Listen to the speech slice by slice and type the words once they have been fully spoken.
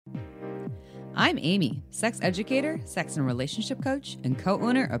I'm Amy, sex educator, sex and relationship coach, and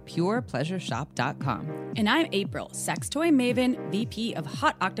co-owner of PurePleasureShop.com. And I'm April, sex toy maven, VP of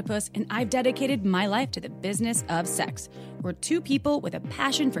Hot Octopus, and I've dedicated my life to the business of sex. We're two people with a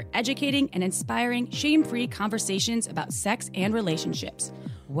passion for educating and inspiring shame-free conversations about sex and relationships.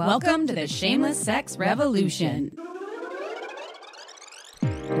 Welcome to the Shameless Sex Revolution.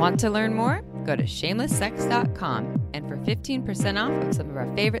 Want to learn more? Go to shamelesssex.com, and for 15% off of some of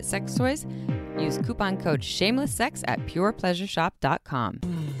our favorite sex toys, use coupon code SHAMELESSSEX at PurePleasureShop.com.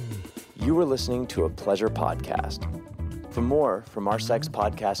 You are listening to a pleasure podcast. For more from our sex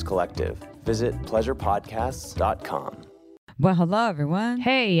podcast collective, visit pleasurepodcasts.com. Well, hello, everyone.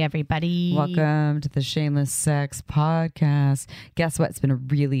 Hey, everybody. Welcome to the Shameless Sex Podcast. Guess what? It's been a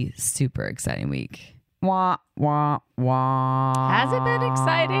really super exciting week. Wah, wah, wah. Has it been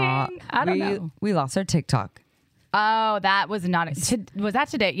exciting? I don't know. We lost our TikTok. Oh, that was not... Was that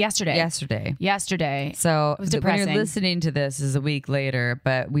today? Yesterday. Yesterday. So it was when depressing. you're listening to this is a week later,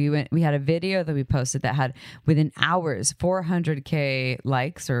 but we had a video that we posted that had within hours 400K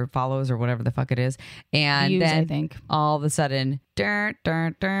likes or follows or whatever the fuck it is, and views, then I think. all of a sudden,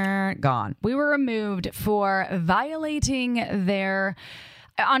 gone. We were removed for violating their...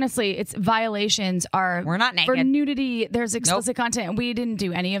 Honestly, it's violations are... We're not naked. For nudity, there's explicit content. We didn't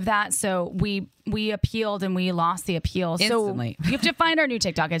do any of that. So we appealed and we lost the appeal. Instantly. So you have to find our new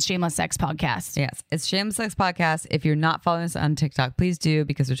TikTok. It's Shameless Sex Podcast. Yes, it's Shameless Sex Podcast. If you're not following us on TikTok, please do,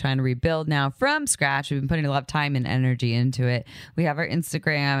 because we're trying to rebuild now from scratch. We've been putting a lot of time and energy into it. We have our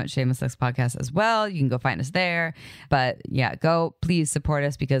Instagram at Shameless Sex Podcast as well. You can go find us there. But yeah, go please support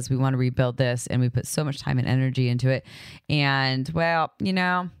us because we want to rebuild this and we put so much time and energy into it. And well, you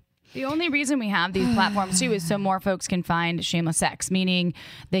know, the only reason we have these platforms too is so more folks can find Shameless Sex, meaning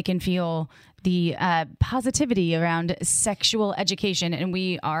they can feel the positivity around sexual education, and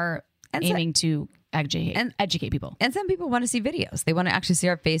we are aiming to educate people. And some people want to see videos. They want to actually see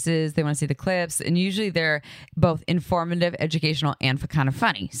our faces. They want to see the clips. And usually they're both informative, educational, and kind of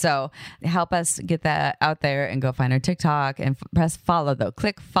funny. So help us get that out there and go find our TikTok and press follow, though.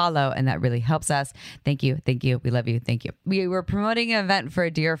 Click follow, and that really helps us. Thank you. Thank you. We love you. Thank you. We were promoting an event for a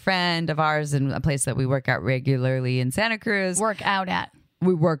dear friend of ours in a place that we work out regularly in Santa Cruz. Work out at.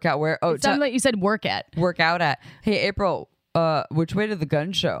 We work out where? Oh, sounded like you said work at. Work out at. Hey, April. Which way to the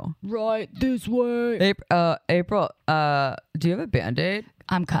gun show? Right this way. April, do you have a Band-Aid?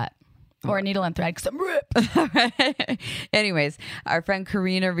 I'm cut. Or a needle and thread because I'm ripped. Anyways, our friend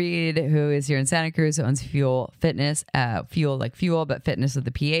Karina Reed, who is here in Santa Cruz, who owns Fuel Fitness, fuel like fuel, but fitness with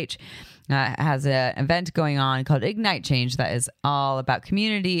the PH, has an event going on called Ignite Change that is all about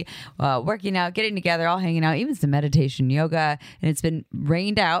community, working out, getting together, all hanging out, even some meditation, yoga. And it's been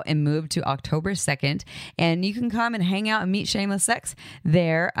rained out and moved to October 2nd. And you can come and hang out and meet Shameless Sex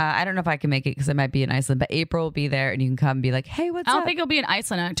there. I don't know if I can make it because I might be in Iceland, but April will be there and you can come and be like, hey, what's up? I don't think you'll be in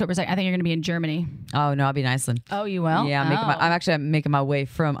Iceland on October 2nd. I think you're going to be in Germany. Oh, no, I'll be in Iceland. Oh, you will? Yeah, I'm actually making my way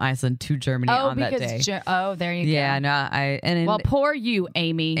from Iceland to Germany on that day. There you go. Yeah, no, well, poor you,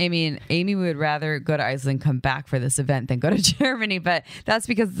 Amy. Amy would rather go to Iceland, come back for this event than go to Germany, but that's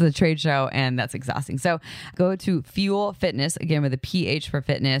because it's a trade show and that's exhausting. So go to Fuel Fitness, again with a PH for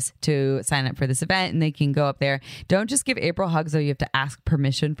fitness, to sign up for this event, and they can go up there. Don't just give April hugs, though. You have to ask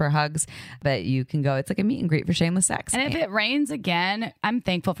permission for hugs, but you can go. It's like a meet and greet for Shameless Sex. And if it rains again, I'm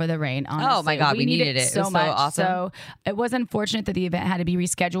thankful for the rain, honestly. Oh my God, we needed it so much. So awesome. So it was unfortunate that the event had to be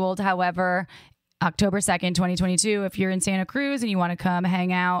rescheduled. However, October 2nd, 2022, if you're in Santa Cruz and you want to come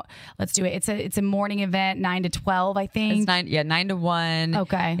hang out, let's do it. It's a morning event, 9 to 12, I think. It's 9 to 1.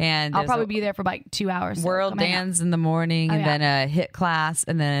 Okay. And I'll probably be there for like 2 hours. World dance in the morning, and then a hit class,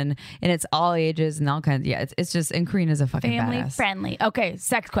 and it's all ages and all kinds. Yeah, it's just, and Karina's a fucking family badass. Friendly. Okay,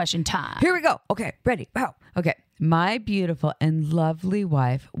 sex question time. Here we go. Okay, ready. Wow. Okay. My beautiful and lovely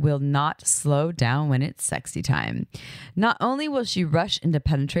wife will not slow down when it's sexy time. Not only will she rush into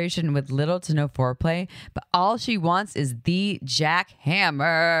penetration with little to no foreplay, but all she wants is the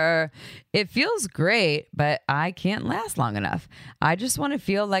jackhammer. It feels great, but I can't last long enough. I just want to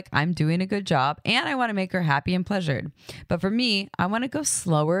feel like I'm doing a good job, and I want to make her happy and pleasured. But for me, I want to go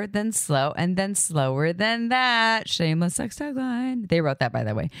slower than slow and then slower than that. Shameless sex tagline. They wrote that, by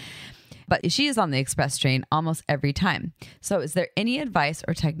the way. but she is on the express train almost every time. So is there any advice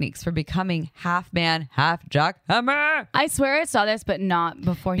or techniques for becoming half man, half jackhammer? I swear I saw this, but not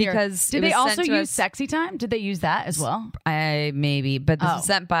before here. Because did it they was also sent to use us- sexy time? Did they use that as well? Maybe, but this was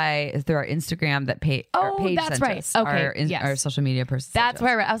sent through our Instagram that our page that's sent right. us. Okay, yes. Our social media person. sent That's to us.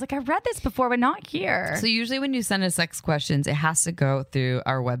 where I read. I was like, I read this before, but not here. So usually when you send us sex questions, it has to go through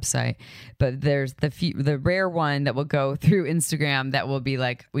our website, but there's the rare one that will go through Instagram that will be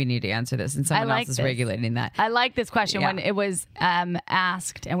like, we need to answer this, and someone like else is this. regulating that. I like this question Yeah. when it was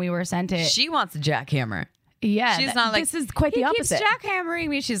asked and we were sent it. She wants a jackhammer. Yeah, She's not like, this is quite the he opposite. keeps jackhammering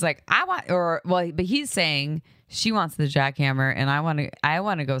me. She's like, but he's saying she wants the jackhammer, and I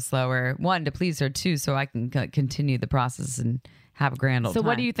want to go slower. One, to please her. Two, so I can continue the process and have a grand old So time.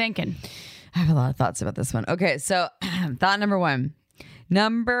 what are you thinking? I have a lot of thoughts about this one. Okay, so thought number one.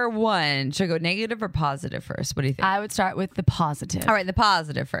 Should I go negative or positive first? What do you think? I would start with the positive. All right, the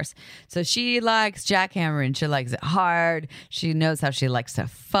positive first. So she likes jackhammering. She likes it hard. She knows how she likes to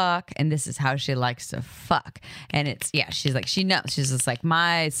fuck, and this is how she likes to fuck. And she knows. She's just like,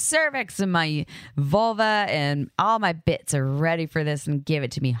 my cervix and my vulva and all my bits are ready for this, and give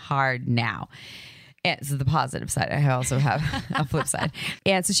it to me hard now. And so the positive side, I also have a flip side.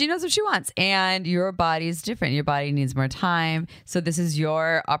 And so she knows what she wants, and your body is different. Your body needs more time. So this is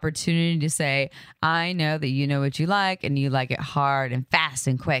your opportunity to say, I know that you know what you like, and you like it hard and fast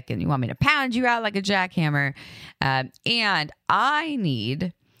and quick, and you want me to pound you out like a jackhammer. And I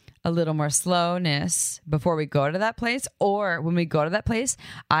need a little more slowness before we go to that place, or when we go to that place,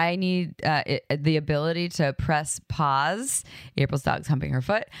 I need the ability to press pause. April's dog's humping her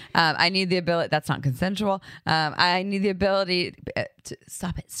foot. I need the ability. That's not consensual. I need the ability to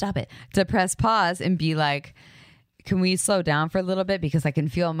stop it, to press pause and be like, can we slow down for a little bit, because I can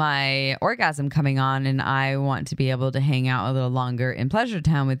feel my orgasm coming on, and I want to be able to hang out a little longer in pleasure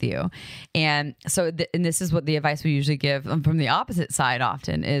time with you. And so, and this is what the advice we usually give from the opposite side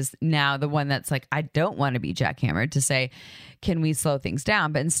often is now the one that's like, I don't want to be jackhammered, to say, can we slow things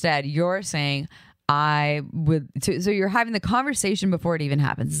down? But instead you're saying, so you're having the conversation before it even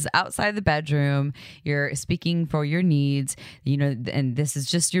happens. This is outside the bedroom. You're speaking for your needs, and this is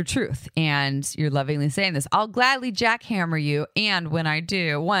just your truth. And you're lovingly saying this. I'll gladly jackhammer you. And when I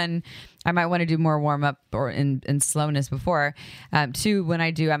do, one, I might want to do more warm up or in slowness before. Two, when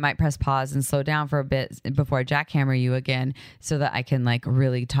I do, I might press pause and slow down for a bit before I jackhammer you again, so that I can like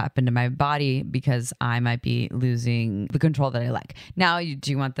really tap into my body, because I might be losing the control that I like. Now, do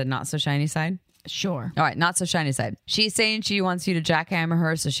you want the not so shiny side? Sure. All right, not so shiny side. She's saying she wants you to jackhammer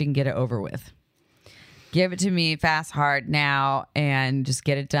her so she can get it over with. Give it to me fast, hard now, and just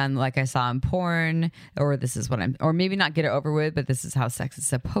get it done like I saw in porn, or or maybe not get it over with, but this is how sex is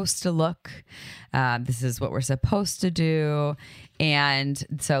supposed to look. This is what we're supposed to do. And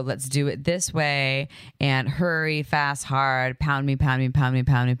so let's do it this way, and hurry, fast, hard, pound me, pound me, pound me,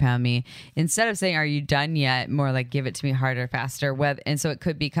 pound me, pound me. Instead of saying, are you done yet? More like, give it to me harder, faster. And so it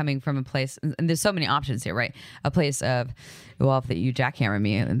could be coming from a place, and there's so many options here, right? A place of, well, if you jackhammer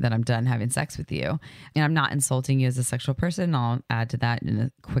me, then I'm done having sex with you. And I'm not insulting you as a sexual person. I'll add to that in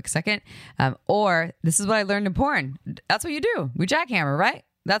a quick second. Or this is what I learned in porn. That's what you do. We jackhammer, right?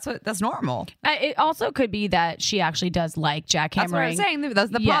 That's normal. It also could be that she actually does like jackhammering. That's what I'm saying. That's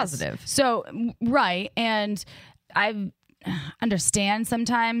the positive. So, right. And I understand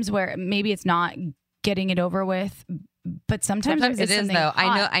sometimes where maybe it's not getting it over with, but sometimes it is something though.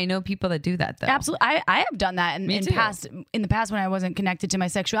 hot. I know people that do that though. Absolutely. I have done that in too. the past when I wasn't connected to my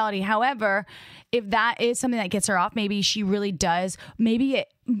sexuality. However, if that is something that gets her off, maybe she really does. Maybe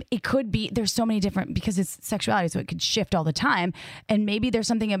it could be, there's so many different, because it's sexuality, so it could shift all the time. And maybe there's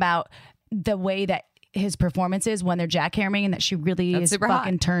something about the way that his performance is when they're jackhammering, and that she really is super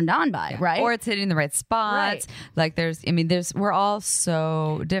fucking hot. turned on by, right? Or it's hitting the right spots. Right. Like we're all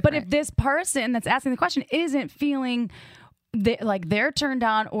so different. But if this person that's asking the question isn't feeling like they're turned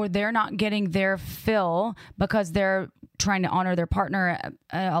on, or they're not getting their fill because they're trying to honor their partner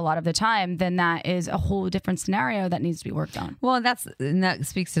a lot of the time, then that is a whole different scenario that needs to be worked on. Well, that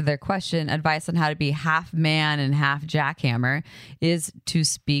speaks to their question. Advice on how to be half man and half jackhammer is to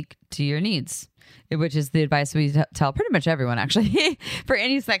speak to your needs, which is the advice we tell pretty much everyone, actually, for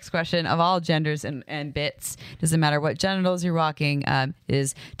any sex question of all genders and bits. Doesn't matter what genitals you're rocking,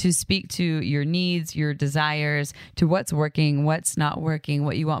 is to speak to your needs, your desires, to what's working, what's not working,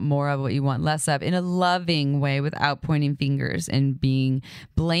 what you want more of, what you want less of, in a loving way, without pointing fingers and being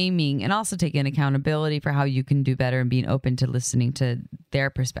blaming, and also taking accountability for how you can do better, and being open to listening to their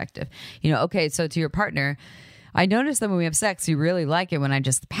perspective. Okay, so to your partner, I noticed that when we have sex, you really like it when I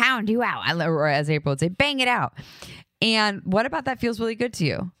just pound you out, or as April would say, bang it out. And what about that feels really good to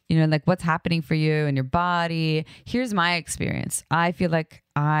you? You know, like what's happening for you in your body? Here's my experience. I feel like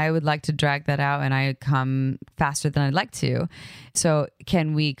I would like to drag that out and I come faster than I'd like to. So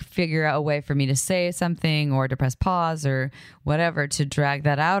can we figure out a way for me to say something or to press pause or whatever to drag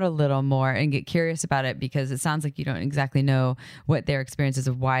that out a little more and get curious about it? Because it sounds like you don't exactly know what their experience is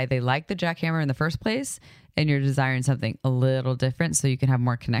of why they like the jackhammer in the first place. And you're desiring something a little different so you can have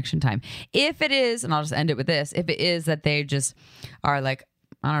more connection time. If it is, and I'll just end it with this, if it is that they just are like,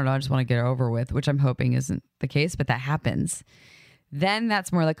 I don't know, I just want to get it over with, which I'm hoping isn't the case, but that happens. Then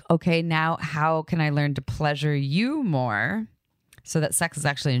that's more like, okay, now how can I learn to pleasure you more so that sex is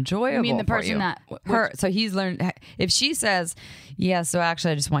actually enjoyable? I mean, the for person you? that Her. So he's learned, if she says, yeah, so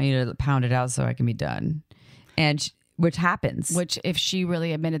actually I just want you to pound it out so I can be done. And which happens. Which if she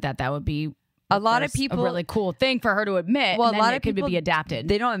really admitted that would be a lot of people, a really cool thing for her to admit. Well, and a then lot it of could people be adapted.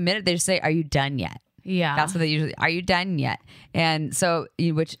 They don't admit it. They just say, "Are you done yet?" Yeah, that's what they usually. Are you done yet? And so,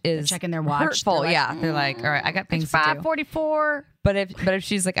 which is they're checking their watch. Hurtful. They're like, yeah, they're like, "All right, I got things it's to do." 5:44. But if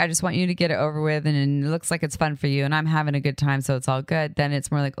she's like, "I just want you to get it over with," and it looks like it's fun for you, and I'm having a good time, so it's all good. Then it's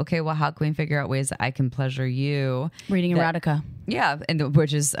more like, okay, well, how can we figure out ways that I can pleasure you? Reading erotica. Yeah, and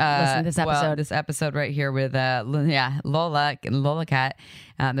which is listen to this episode. This episode right here with Lola Cat.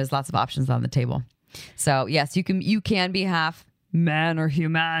 There's lots of options on the table. So yes, you can be half man or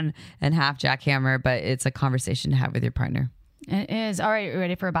human and half jackhammer, but it's a conversation to have with your partner. It is. All right, you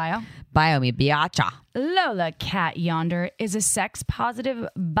ready for a bio? Bio me biatcha. Lola Cat Yonder is a sex positive,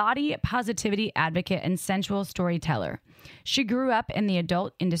 body positivity advocate and sensual storyteller. She grew up in the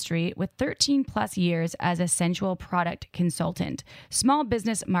adult industry with 13 plus years as a sensual product consultant, small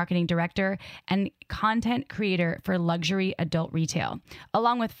business marketing director, and content creator for luxury adult retail,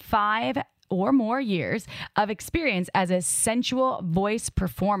 along with 5 or more years of experience as a sensual voice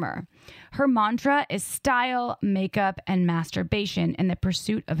performer. Her mantra is style, makeup, and masturbation in the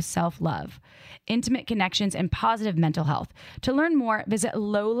pursuit of self-love, intimate connections, and positive mental health. To learn more, visit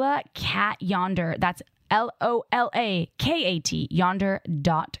Lola Cat Yonder. That's LOLAKAT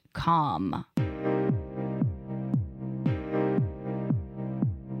yonder.com.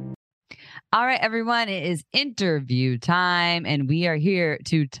 All right, everyone, it is interview time, and we are here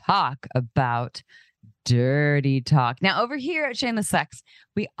to talk about dirty talk. Now, over here at Shameless Sex,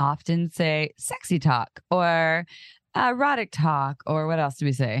 we often say sexy talk or erotic talk, or what else do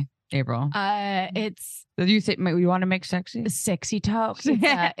we say, April? It's Do you say we want to make sexy? sexy talk.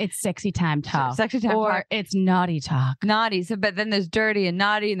 It's sexy time talk. Sexy time or talk. it's naughty talk. Naughty. So, but then there's dirty and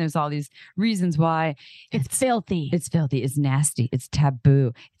naughty, and there's all these reasons why It's filthy. it's filthy, it's nasty, it's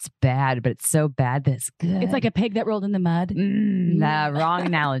taboo, it's bad, but it's so bad that it's good. It's like a pig that rolled in the mud. Nah, wrong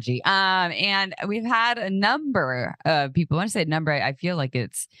analogy. And we've had a number of people. When I say number, I feel like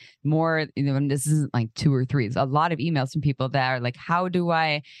it's more, and this isn't like 2 or 3. It's a lot of emails from people that are like, how do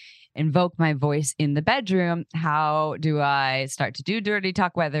I invoke my voice in the bedroom? How do I start to do dirty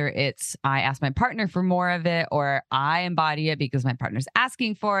talk? Whether it's I ask my partner for more of it or I embody it because my partner's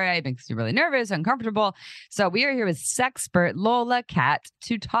asking for it. It makes me really nervous, uncomfortable. So we are here with sexpert Lola Cat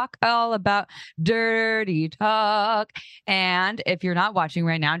to talk all about dirty talk. And if you're not watching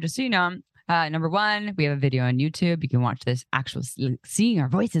right now, just so you know, number 1, we have a video on YouTube. You can watch this actual seeing our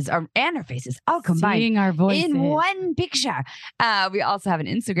voices and our faces all combined. Seeing our voices. In one picture. We also have an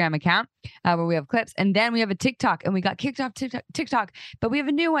Instagram account where we have clips. And then we have a TikTok. And we got kicked off TikTok, but we have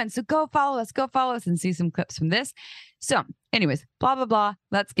a new one. So go follow us and see some clips from this. So anyways, blah, blah, blah.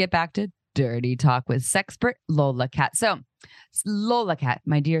 Let's get back to dirty talk with sexpert Lola Cat. So Lola Cat,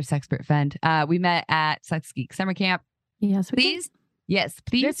 my dear sexpert friend, we met at Sex Geek Summer Camp. Yes, we Please. Yes,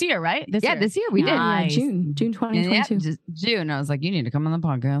 please. This year, right? This year we did. Nice. did. June 2022. June. I was like, you need to come on the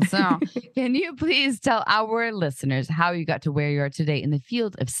podcast. So can you please tell our listeners how you got to where you are today in the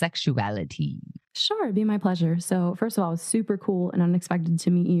field of sexuality? Sure, it'd be my pleasure. So first of all, it was super cool and unexpected to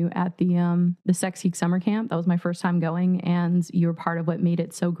meet you at the Sex Geek Summer Camp. That was my first time going, and you're part of what made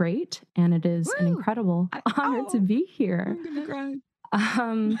it so great. And it is an incredible honor to be here. I'm gonna cry.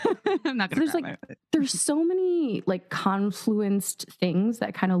 I'm not gonna cry. There's so many like confluenced things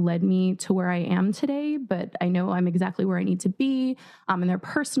that kind of led me to where I am today, but I know I'm exactly where I need to be. And they're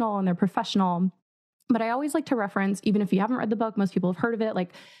personal and they're professional. But I always like to reference, even if you haven't read the book, most people have heard of it,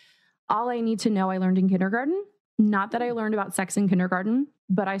 like all I need to know I learned in kindergarten. Not that I learned about sex in kindergarten,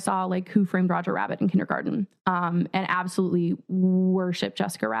 but I saw like Who Framed Roger Rabbit in kindergarten, and absolutely worship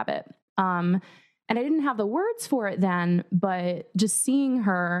Jessica Rabbit. And I didn't have the words for it then, but just seeing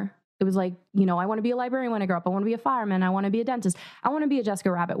her, it was like, you know, I want to be a librarian when I grow up. I want to be a fireman. I want to be a dentist. I want to be a Jessica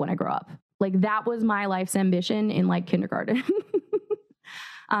Rabbit when I grow up. Like that was my life's ambition in like kindergarten.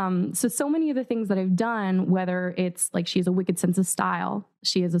 So many of the things that I've done, whether it's like she has a wicked sense of style,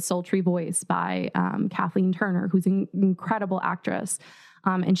 she has a sultry voice by Kathleen Turner, who's an incredible actress.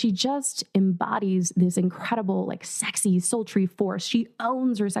 And she just embodies this incredible, like sexy, sultry force. She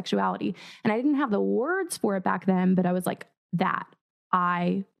owns her sexuality. And I didn't have the words for it back then, but I was like,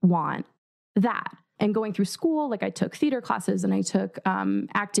 I want that. And going through school, like I took theater classes and I took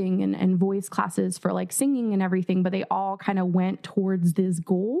acting and voice classes for like singing and everything, but they all kind of went towards this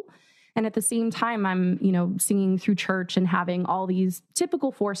goal. And at the same time, I'm, singing through church and having all these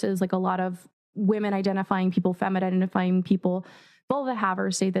typical forces, like a lot of women identifying people, femme identifying people, vulva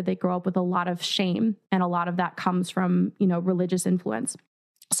havers say that they grow up with a lot of shame. And a lot of that comes from, religious influence.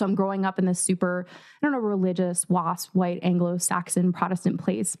 So I'm growing up in this super, religious, WASP, white, Anglo-Saxon, Protestant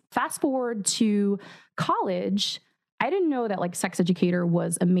place. Fast forward to college, I didn't know that like sex educator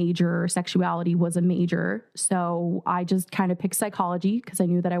was a major, sexuality was a major. So I just kind of picked psychology because I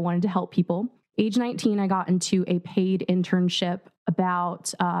knew that I wanted to help people. Age 19, I got into a paid internship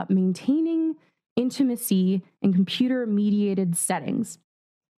about maintaining intimacy in computer-mediated settings.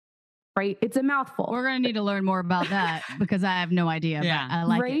 Right? It's a mouthful. We're going to need to learn more about that because I have no idea. Yeah. But I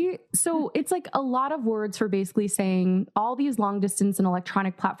like right? it. So it's like a lot of words for basically saying all these long distance and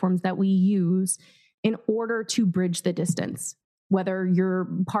electronic platforms that we use in order to bridge the distance, whether your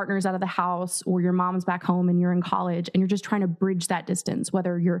partner's out of the house or your mom's back home and you're in college and you're just trying to bridge that distance,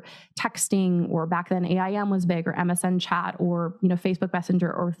 whether you're texting or back then AIM was big or MSN chat or, Facebook Messenger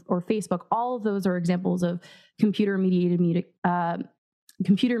or Facebook. All of those are examples of computer-mediated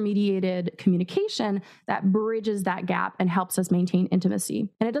communication that bridges that gap and helps us maintain intimacy.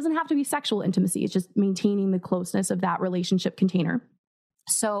 And it doesn't have to be sexual intimacy. It's just maintaining the closeness of that relationship container.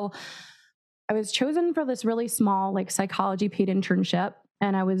 So I was chosen for this really small, like psychology paid internship.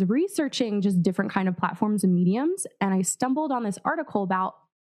 And I was researching just different kind of platforms and mediums. And I stumbled on this article about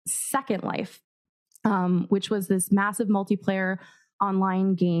Second Life, which was this massive multiplayer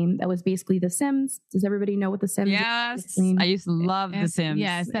online game that was basically The Sims. Does everybody know what The Sims is? Yes. I used to love The Sims.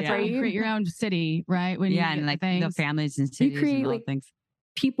 Yes, that's where you create your own city, right? When and like the families and cities you create and all like things.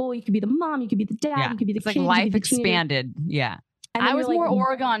 People, you could be the mom, you could be the dad, you could be the it's kid. like life expanded. Yeah. And I was more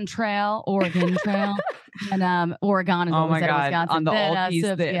Oregon Trail, and Oregon is always Wisconsin. On the old piece.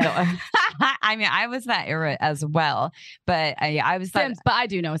 I mean, I was that era as well, but I was Sims, but I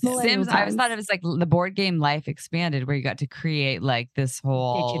do know Sims. I always thought it was like the board game Life Expanded, where you got to create like this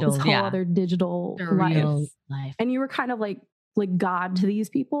whole other digital life, and you were kind of like God to these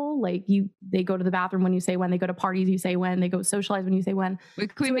people. Like they go to the bathroom when you say when, they go to parties you say when, they go socialize when you say when. Can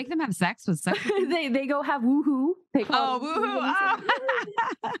we make them have sex with sex? they go have woohoo. They call woohoo!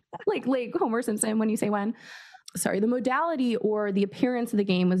 like Homer Simpson when you say when. Sorry, the modality or the appearance of the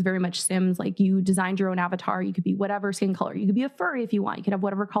game was very much Sims. Like you designed your own avatar. You could be whatever skin color. You could be a furry if you want. You could have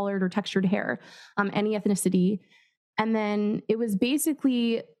whatever colored or textured hair, any ethnicity. And then it was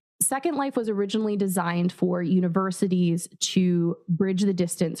basically Second Life was originally designed for universities to bridge the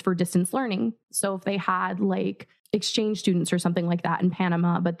distance for distance learning. So if they had like exchange students or something like that in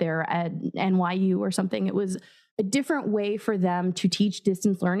Panama, but they're at NYU or something, it was a different way for them to teach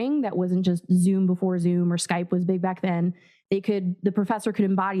distance learning that wasn't just Zoom before Zoom or Skype was big back then. The professor could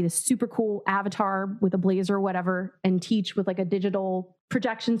embody this super cool avatar with a blazer or whatever and teach with like a digital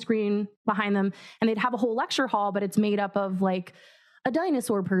projection screen behind them. And they'd have a whole lecture hall, but it's made up of like a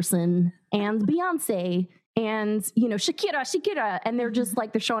dinosaur person and Beyonce and, Shakira. And they're just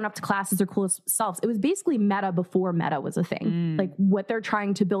like, they're showing up to class as their coolest selves. It was basically Meta before Meta was a thing. Like what they're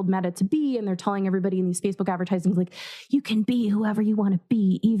trying to build Meta to be. And they're telling everybody in these Facebook advertisings, like, you can be whoever you want to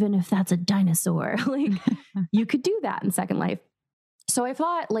be, even if that's a dinosaur. Like you could do that in Second Life. So I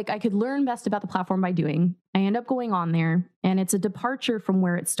thought like I could learn best about the platform by doing. I end up going on there and it's a departure from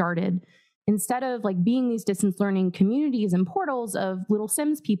where it started. Instead of like being these distance learning communities and portals of little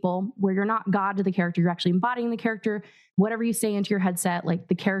Sims people where you're not God to the character, you're actually embodying the character, whatever you say into your headset, like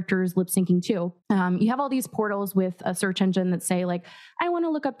the character is lip syncing too. You have all these portals with a search engine that say like, I want to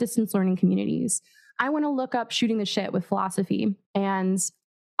look up distance learning communities. I want to look up shooting the shit with philosophy. And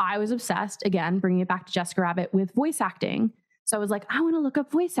I was obsessed, again, bringing it back to Jessica Rabbit, with voice acting. So I was like, I want to look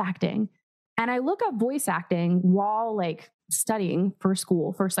up voice acting. And I look up voice acting while like studying for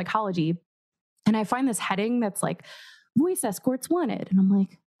school, for psychology. And I find this heading that's like, voice escorts wanted. And I'm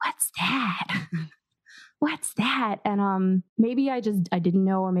like, what's that? What's that? And maybe I didn't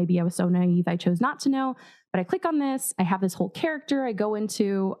know, or maybe I was so naive, I chose not to know. But I click on this. I have this whole character. I go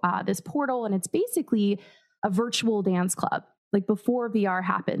into this portal, and it's basically a virtual dance club. like before VR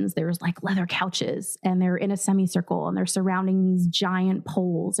happens, there's like leather couches and they're in a semicircle and they're surrounding these giant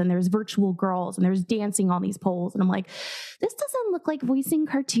poles and there's virtual girls and there's dancing on these poles. And I'm like, this doesn't look like voicing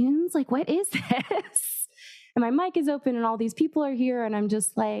cartoons. Like, what is this? And my mic is open and all these people are here. And I'm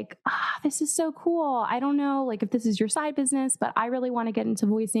just like, this is so cool. I don't know like if this is your side business, but I really want to get into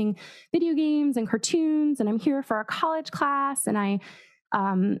voicing video games and cartoons. And I'm here for a college class and I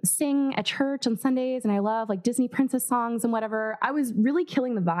sing at church on Sundays and I love like Disney princess songs and whatever. I was really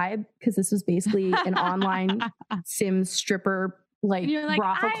killing the vibe because this was basically an online Sims stripper like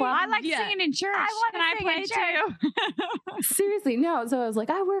brothel club. I like singing in church. I play too. Seriously, no. So I was like,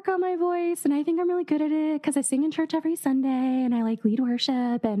 I work on my voice and I think I'm really good at it because I sing in church every Sunday and I like lead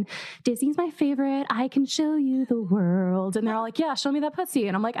worship and Disney's my favorite. I can show you the world. And they're all like, yeah, show me that pussy.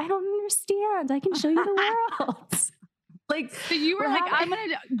 And I'm like, I don't understand. I can show you the world. Like, so you were like,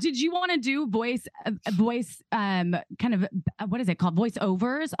 did you want to do voice, kind of, what is it called?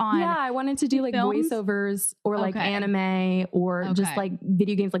 Voiceovers on? Yeah, I wanted to do like films? Voiceovers or like anime or just like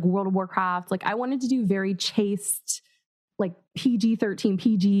video games like World of Warcraft. Like I wanted to do very chaste, like PG-13,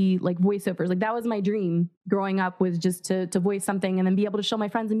 PG, like voiceovers. Like that was my dream growing up, was just to voice something and then be able to show my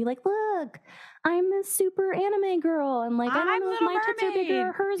friends and be like, look, I'm this super anime girl. And like, I don't know if my tits are bigger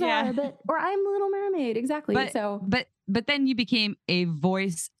or hers are, or I'm the Little Mermaid. Exactly. But then you became a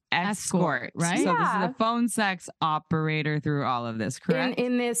voice escort, right? So this is a phone sex operator through all of this, correct?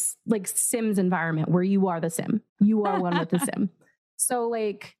 In this like Sims environment where you are the Sim, you are one with the Sim. So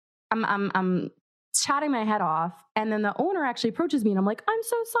like, I'm chatting my head off. And then the owner actually approaches me and I'm like, I'm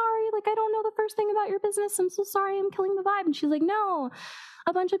so sorry. Like, I don't know the first thing about your business. I'm so sorry. I'm killing the vibe. And she's like, no,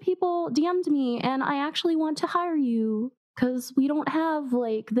 a bunch of people DM'd me and I actually want to hire you because we don't have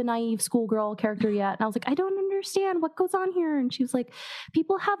like the naive schoolgirl character yet. And I was like, I don't understand what goes on here. And she was like,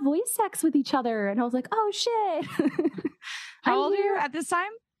 people have voice sex with each other. And I was like, oh shit. How old are you at this time?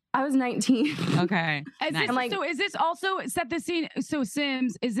 I was 19. Okay. So is this also set the scene? So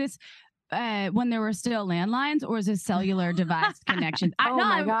Sims, is this when there were still landlines or is this cellular device connections?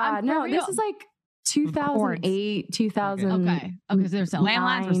 My God. No, this is like 2008, 2000. Okay. So there's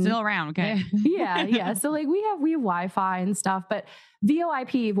landlines were still around. Okay. Yeah. So like we have Wi-Fi and stuff, but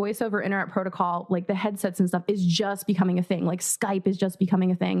VoIP, voice over internet protocol, like the headsets and stuff is just becoming a thing. Like Skype is just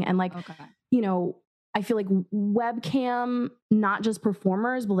becoming a thing. And like, you know, I feel like webcam, not just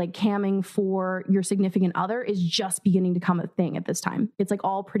performers, but like camming for your significant other is just beginning to become a thing at this time. It's like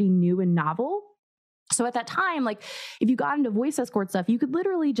all pretty new and novel. So at that time, like if you got into voice escort stuff, you could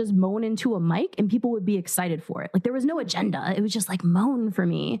literally just moan into a mic and people would be excited for it. Like there was no agenda. It was just like moan for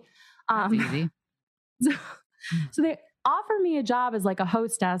me. That's easy. So they offer me a job as like a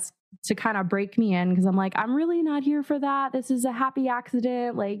hostess to kind of break me in because I'm like, I'm really not here for that. This is a happy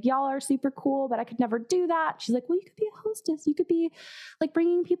accident. Like y'all are super cool, but I could never do that. She's like, well, you could be a hostess. You could be like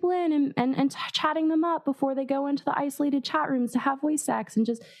bringing people in and chatting them up before they go into the isolated chat rooms to have voice sex and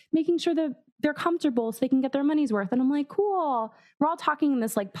just making sure that they're comfortable so they can get their money's worth. And I'm like, cool. We're all talking in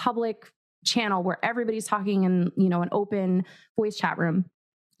this like public channel where everybody's talking in, you know, an open voice chat room.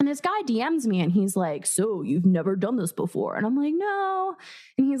 And this guy DMs me and he's like, so you've never done this before? And I'm like, no.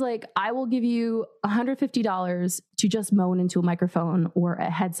 And he's like, I will give you $150 to just moan into a microphone or a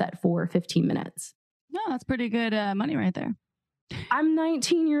headset for 15 minutes. No, that's pretty good money right there. I'm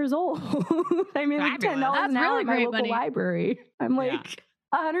 19 years old. I mean, like $10 an hour at my local library. I'm like,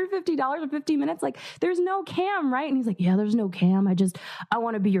 $150 for 15 minutes. Like there's no cam, right? And he's like, yeah, there's no cam. I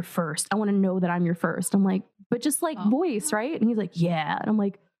want to be your first. I want to know that I'm your first. I'm like, but just like voice, right? And he's like, yeah. And I'm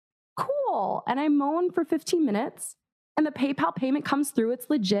like, cool. And I moan for 15 minutes and the PayPal payment comes through. It's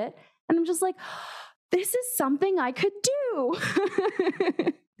legit. And I'm just like, this is something I could do.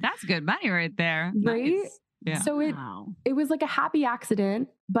 That's good money right there. Right? Nice. Yeah. So it was like a happy accident,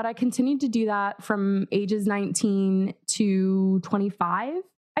 but I continued to do that from ages 19 to 25,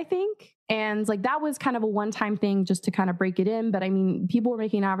 I think. And like that was kind of a one-time thing just to kind of break it in. But I mean, people were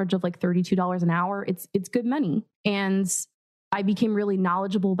making an average of like $32 an hour. It's good money. And I became really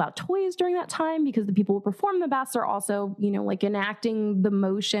knowledgeable about toys during that time because the people who perform the best are also, you know, like enacting the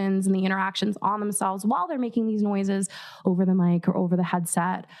motions and the interactions on themselves while they're making these noises over the mic or over the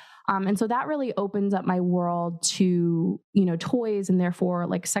headset. And so that really opens up my world to, you know, toys and therefore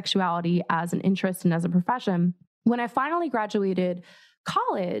like sexuality as an interest and as a profession. When I finally graduated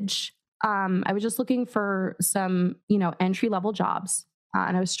college, I was just looking for some, you know, entry-level jobs.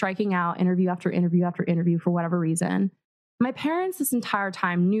 And I was striking out interview after interview after interview for whatever reason. My parents this entire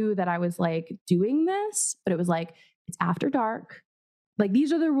time knew that I was like doing this, but it was like, it's after dark. Like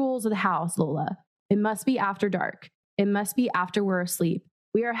these are the rules of the house, Lola. It must be after dark. It must be after we're asleep.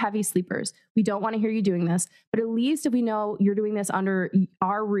 We are heavy sleepers. We don't want to hear you doing this. But at least if we know you're doing this under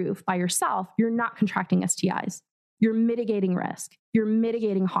our roof by yourself, you're not contracting STIs. You're mitigating risk. You're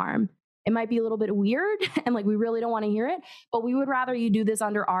mitigating harm. It might be a little bit weird and like we really don't want to hear it, but we would rather you do this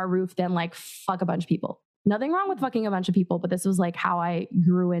under our roof than like fuck a bunch of people. Nothing wrong with fucking a bunch of people, but this was like how I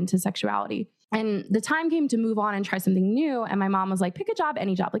grew into sexuality. And the time came to move on and try something new. And my mom was like, pick a job,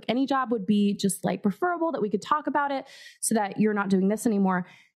 any job. Like any job would be just like preferable that we could talk about it so that you're not doing this anymore.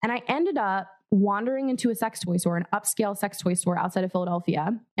 And I ended up wandering into a sex toy store, an upscale sex toy store outside of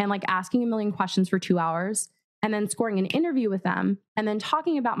Philadelphia, and like asking a million questions for 2 hours and then scoring an interview with them and then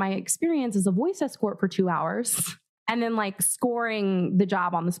talking about my experience as a voice escort for 2 hours and then like scoring the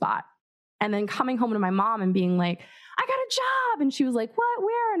job on the spot. And then coming home to my mom and being like, I got a job. And she was like, what,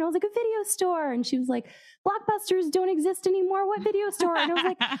 where? And I was like, a video store. And she was like, Blockbusters don't exist anymore. What video store? And I was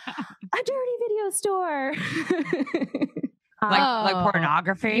like, a dirty video store. Like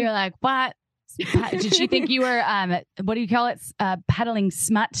pornography. You're like, what? Did she think you were, what do you call it? Peddling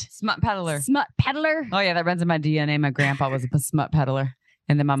smut? Smut peddler. Smut peddler? Oh yeah, that runs in my DNA. My grandpa was a smut peddler.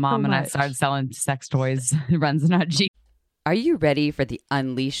 And then my mom and I started selling sex toys. It runs in our G. Are you ready for the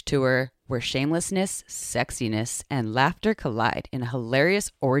Unleashed tour, where shamelessness, sexiness, and laughter collide in a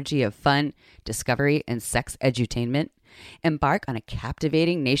hilarious orgy of fun, discovery, and sex edutainment? Embark on a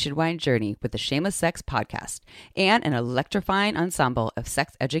captivating nationwide journey with the Shameless Sex podcast and an electrifying ensemble of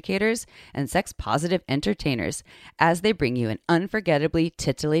sex educators and sex-positive entertainers as they bring you an unforgettably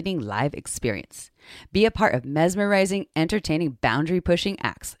titillating live experience. Be a part of mesmerizing, entertaining, boundary-pushing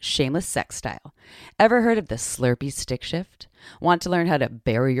acts, shameless sex style. Ever heard of the Slurpee stick shift? Want to learn how to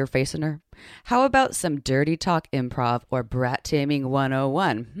bury your face in her? How about some dirty talk improv or brat taming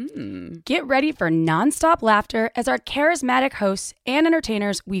 101? Get ready for nonstop laughter as our charismatic hosts and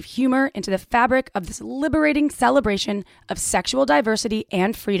entertainers weave humor into the fabric of this liberating celebration of sexual diversity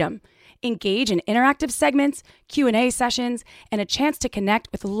and freedom. Engage in interactive segments, Q&A sessions, and a chance to connect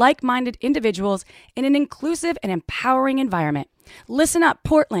with like-minded individuals in an inclusive and empowering environment. Listen up,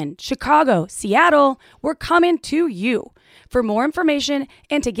 Portland, Chicago, Seattle, we're coming to you. For more information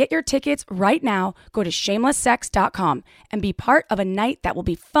and to get your tickets right now, go to shamelesssex.com and be part of a night that will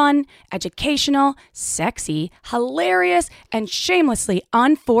be fun, educational, sexy, hilarious, and shamelessly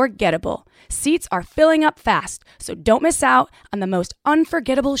unforgettable. Seats are filling up fast, so don't miss out on the most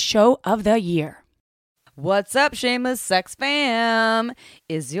unforgettable show of the year. What's up, Shameless Sex fam?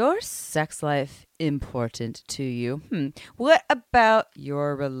 Is your sex life important to you? What about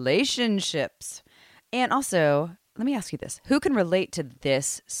your relationships? And also, let me ask you this. Who can relate to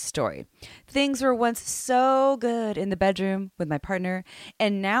this story? Things were once so good in the bedroom with my partner,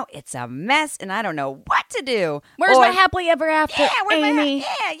 and now it's a mess, and I don't know what to do. Where's my happily ever after, Amy?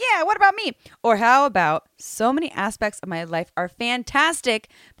 Yeah, what about me? Or how about so many aspects of my life are fantastic,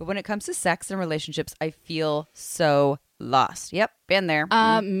 but when it comes to sex and relationships, I feel so lost. Yep, been there.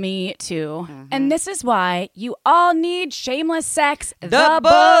 Me too. And this is why you all need Shameless Sex, the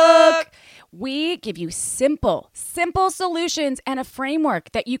book. We give you simple solutions and a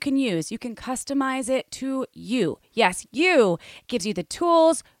framework that you can use. You can customize it to you. Yes, you. It gives you the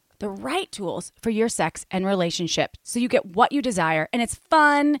tools, the right tools for your sex and relationship. So you get what you desire. And it's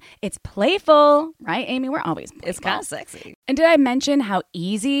fun. It's playful. Right, Amy? We're always playful. It's kind of sexy. And did I mention how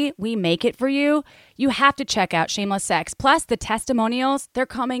easy we make it for you? You have to check out Shameless Sex. Plus, the testimonials, they're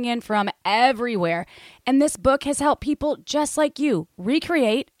coming in from everywhere. And this book has helped people just like you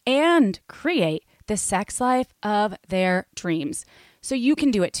recreate and create the sex life of their dreams. So you can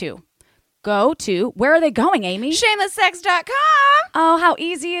do it too. Go to, where are they going, Amy? Shamelesssex.com. Oh, how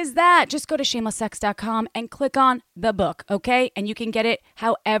easy is that? Just go to shamelesssex.com and click on the book, okay? And you can get it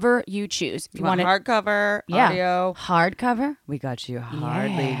however you choose. If you want hardcover, audio. Hardcover? We got you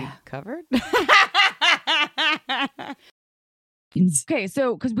hardly covered. Okay,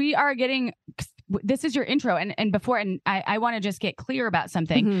 so because we are getting, this is your intro, and before, and I want to just get clear about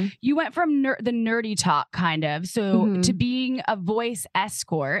something. You went from the nerdy talk kind of, to being a voice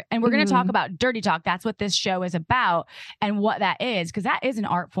escort, and we're going to talk about dirty talk. That's what this show is about, and what that is, because that is an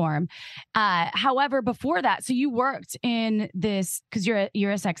art form. However, before that, so you worked in this because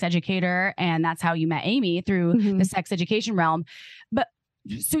you're a sex educator, and that's how you met Amy through the sex education realm, but.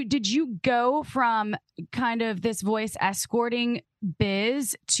 So did you go from kind of this voice escorting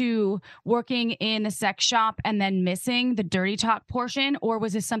biz to working in the sex shop and then missing the dirty talk portion? Or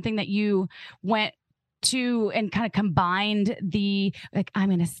was this something that you went to and kind of combined the, like, I'm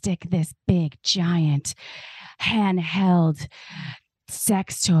going to stick this big, giant, handheld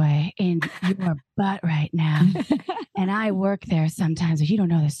sex toy in your butt right now. And I work there sometimes. If you don't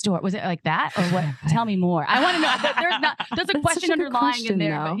know the store, was it like that or what? Tell me more. I want to know. There's a question underlying in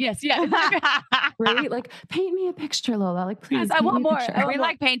there. But yes. Right? Like, paint me a picture, Lola. Like, please. Yes, I want more. We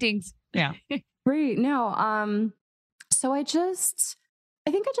like paintings. Yeah. Right. No. So I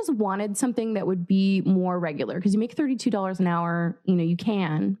think I just wanted something that would be more regular because you make $32 an hour. You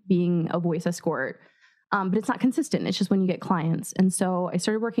can being a voice escort. But it's not consistent. It's just when you get clients. And so I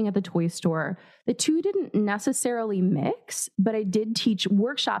started working at the toy store. The two didn't necessarily mix, but I did teach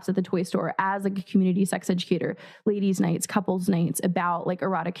workshops at the toy store as like a community sex educator, ladies' nights, couples' nights about like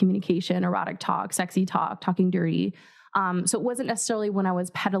erotic communication, erotic talk, sexy talk, talking dirty. So it wasn't necessarily when I was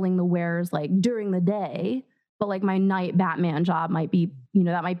peddling the wares like during the day, but like my night Batman job might be,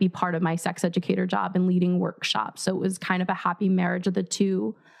 that might be part of my sex educator job and leading workshops. So it was kind of a happy marriage of the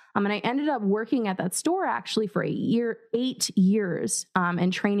two. And I ended up working at that store actually for 8 years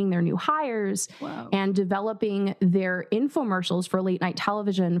and training their new hires and developing their infomercials for late night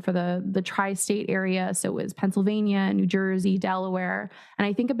television for the tri-state area. So it was Pennsylvania, New Jersey, Delaware, and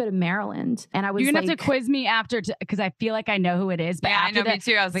I think a bit of Maryland. And I was You're going to have to quiz me after because I feel like I know who it is. But I know, me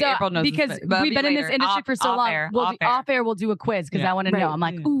too. I was like, April knows because we've been in this industry for so long. Off air, we'll do a quiz because I want to know. I'm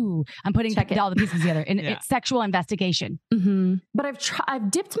like, ooh, I'm putting all the pieces together. And it's sexual investigation. Mm-hmm. But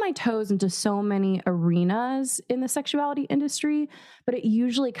I've dipped my toes into so many arenas in the sexuality industry, but it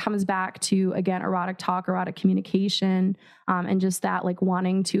usually comes back to, again, erotic talk, erotic communication, and just that like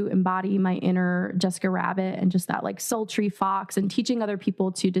wanting to embody my inner Jessica Rabbit and just that like sultry fox and teaching other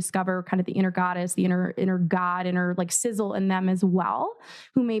people to discover kind of the inner goddess, the inner god, inner like sizzle in them as well,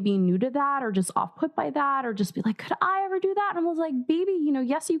 who may be new to that or just off put by that or just be like, could I ever do that? And I was like, baby,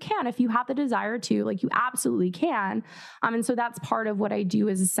 yes, you can. If you have the desire to, like you absolutely can. And so that's part of what I do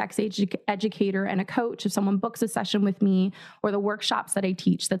as a sex educator and a coach. If someone books a session with me or the workshops that I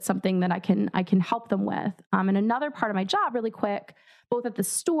teach, that's something that I can help them with. And another part of my job, really quick, both at the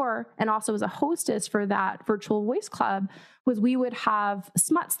store and also as a hostess for that virtual voice club, was we would have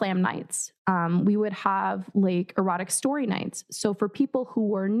smut slam nights. We would have like erotic story nights. So for people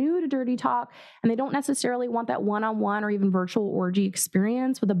who are new to dirty talk and they don't necessarily want that one-on-one or even virtual orgy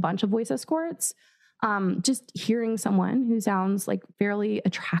experience with a bunch of voice escorts, just hearing someone who sounds like fairly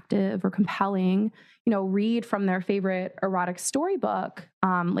attractive or compelling, read from their favorite erotic storybook,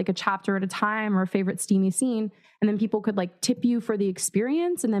 like a chapter at a time or a favorite steamy scene. And then people could like tip you for the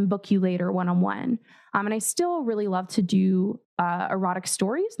experience and then book you later one-on-one. And I still really love to do erotic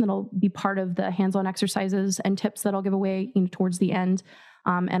stories, and that'll be part of the hands-on exercises and tips that I'll give away towards the end.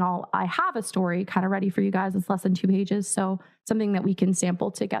 And I have a story kind of ready for you guys. It's less than 2 pages. So something that we can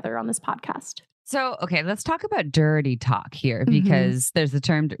sample together on this podcast. So, okay, let's talk about dirty talk here because there's a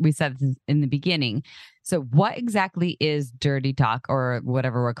term we said in the beginning. So what exactly is dirty talk or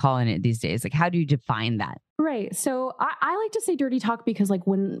whatever we're calling it these days? Like, how do you define that? Right. So I like to say dirty talk because like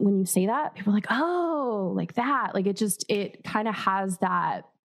when you say that, people are like, oh, like that. Like it kind of has that,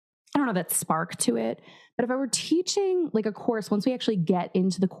 I don't know, that spark to it. But if I were teaching like a course, once we actually get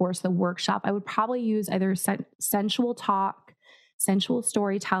into the course, the workshop, I would probably use either sensual talk, sensual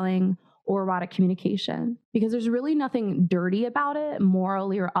storytelling, or erotic communication, because there's really nothing dirty about it,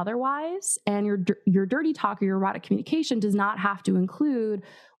 morally or otherwise. And your dirty talk or your erotic communication does not have to include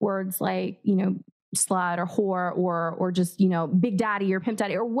words like, slut or whore or just, big daddy or pimp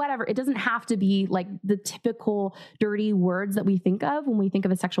daddy or whatever. It doesn't have to be like the typical dirty words that we think of when we think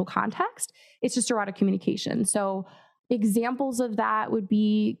of a sexual context. It's just erotic communication. So examples of that would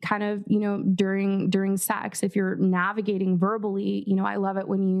be kind of, during sex, if you're navigating verbally, I love it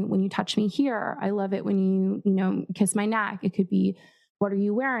when you touch me here. I love it when you kiss my neck. It could be, what are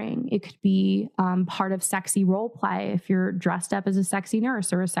you wearing? It could be part of sexy role play. If you're dressed up as a sexy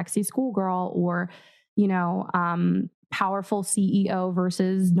nurse or a sexy schoolgirl or, powerful CEO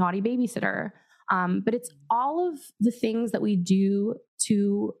versus naughty babysitter. But it's all of the things that we do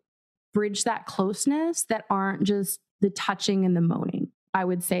to bridge that closeness that aren't just the touching and the moaning. I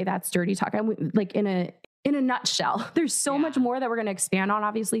would say that's dirty talk. I'm like in a nutshell. There's so much more that we're going to expand on,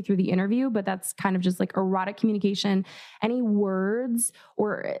 obviously, through the interview, but that's kind of just like erotic communication. Any words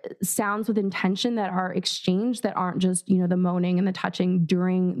or sounds with intention that are exchanged that aren't just, the moaning and the touching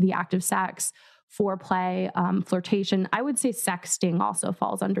during the act of sex, foreplay, flirtation. I would say sexting also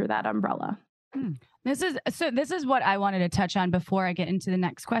falls under that umbrella. This is what I wanted to touch on before I get into the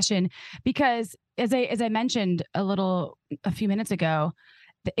next question, because as I mentioned a few minutes ago,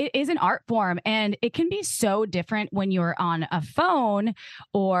 it is an art form, and it can be so different when you're on a phone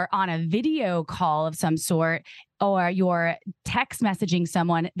or on a video call of some sort, or you're text messaging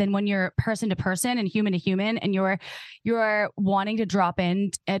someone than when you're person to person and human to human, and you're wanting to drop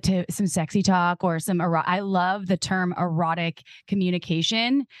in to some sexy talk or some I love the term erotic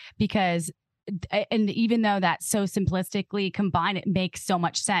communication, because and even though that's so simplistically combined, it makes so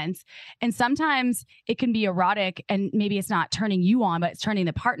much sense. And sometimes it can be erotic and maybe it's not turning you on, but it's turning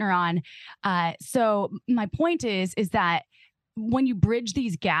the partner on. So my point is that when you bridge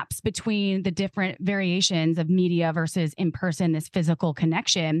these gaps between the different variations of media versus in person, this physical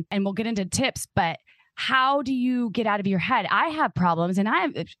connection, and we'll get into tips, but how do you get out of your head? I have problems, and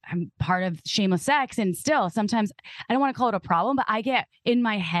I'm part of Shameless Sex, and still sometimes I don't want to call it a problem, but I get in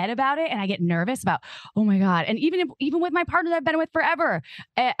my head about it and I get nervous about, oh my God. And even with my partner that I've been with forever,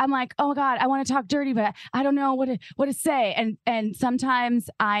 I'm like, oh God, I want to talk dirty, but I don't know what to say. And sometimes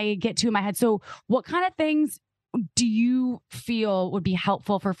I get too in my head. So what kind of things do you feel would be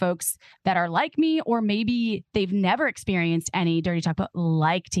helpful for folks that are like me, or maybe they've never experienced any dirty talk, but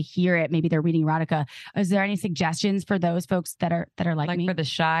like to hear it? Maybe they're reading erotica. Is there any suggestions for those folks that are like me? For the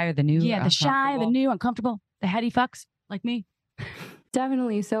shy or the new? Yeah, the shy, the new, uncomfortable, the heady fucks like me.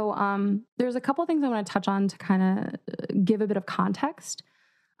 Definitely. So there's a couple things I want to touch on to kind of give a bit of context.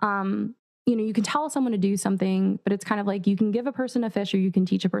 You can tell someone to do something, but it's kind of like you can give a person a fish or you can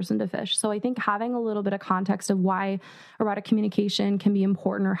teach a person to fish. So I think having a little bit of context of why erotic communication can be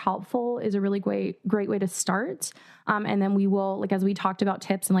important or helpful is a really great way to start. And then we will, like, as we talked about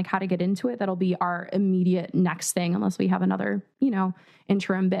tips and like how to get into it, that'll be our immediate next thing, unless we have another,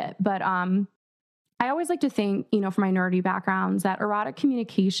 interim bit. But I always like to think, for my nerdy backgrounds, that erotic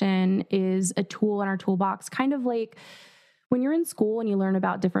communication is a tool in our toolbox, kind of like when you're in school and you learn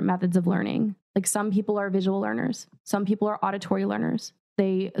about different methods of learning. Like, some people are visual learners, some people are auditory learners.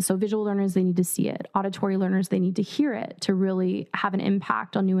 So visual learners, they need to see it. Auditory learners, they need to hear it to really have an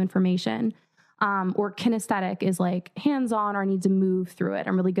impact on new information. Or kinesthetic is like hands-on, or I need to move through it.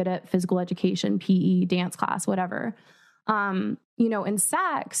 I'm really good at physical education, PE, dance class, whatever. In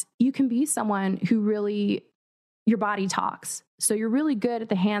sex, you can be someone who really, your body talks. So you're really good at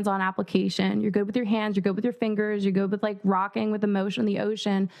the hands-on application. You're good with your hands, you're good with your fingers, you're good with like rocking with emotion in the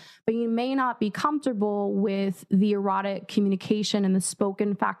ocean, but you may not be comfortable with the erotic communication and the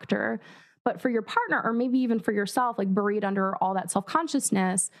spoken factor. But for your partner, or maybe even for yourself, like buried under all that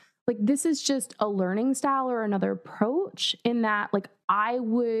self-consciousness, like this is just a learning style or another approach, in that like I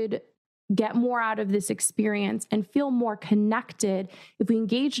would get more out of this experience and feel more connected if we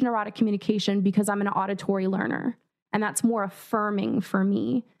engage in erotic communication, because I'm an auditory learner, and that's more affirming for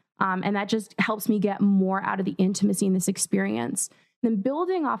me. And that just helps me get more out of the intimacy in this experience. And then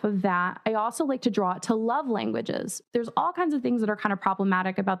building off of that, I also like to draw it to love languages. There's all kinds of things that are kind of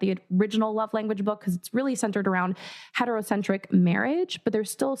problematic about the original love language book, because it's really centered around heterocentric marriage, but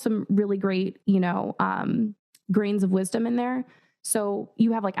there's still some really great, grains of wisdom in there. So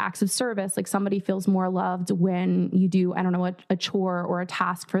you have like acts of service, like somebody feels more loved when you do, I don't know, a chore or a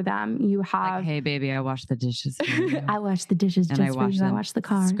task for them. You have, like, hey baby, I washed the dishes. I washed the dishes and just for you. I washed the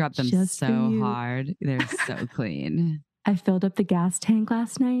car. Scrub them so hard. They're so clean. I filled up the gas tank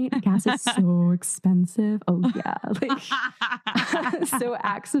last night. Gas is so expensive. Oh yeah. So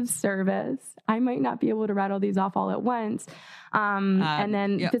acts of service. I might not be able to rattle these off all at once. And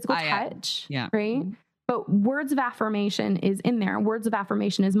then physical touch, right? But words of affirmation is in there. Words of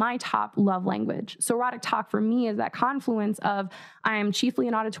affirmation is my top love language. So erotic talk for me is that confluence of I am chiefly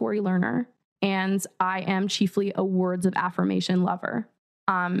an auditory learner and I am chiefly a words of affirmation lover.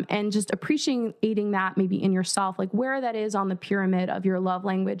 And just appreciating that maybe in yourself, like where that is on the pyramid of your love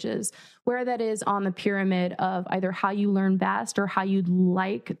languages, where that is on the pyramid of either how you learn best or how you'd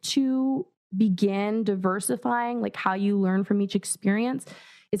like to begin diversifying, like how you learn from each experience,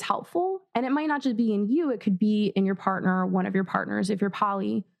 is helpful. And it might not just be in you, it could be in your partner, one of your partners, if you're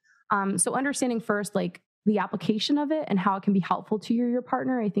poly. So understanding first, like the application of it and how it can be helpful to your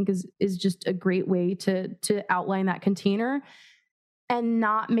partner, I think is just a great way to outline that container and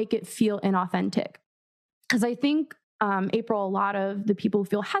not make it feel inauthentic. Because I think, April, a lot of the people who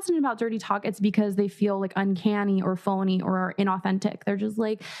feel hesitant about dirty talk, it's because they feel like uncanny or phony or inauthentic. They're just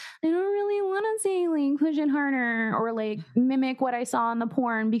like, I don't really want to say like push it harder or like mimic what I saw in the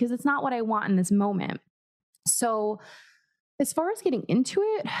porn, because it's not what I want in this moment. So as far as getting into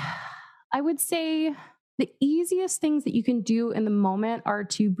it, I would say the easiest things that you can do in the moment are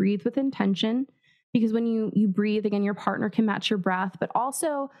to breathe with intention. Because when you breathe, again, your partner can match your breath. But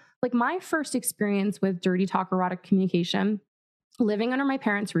also, like my first experience with dirty talk, erotic communication, living under my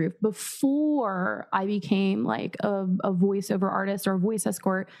parents' roof before I became like a voiceover artist or a voice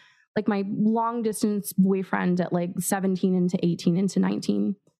escort, like my long distance boyfriend at like 17 into 18 into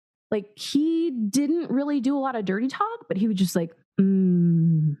 19. Like he didn't really do a lot of dirty talk, but he would just like,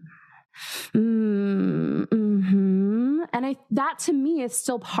 mm-hmm. And that to me is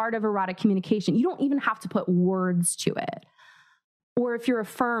still part of erotic communication. You don't even have to put words to it. Or if you're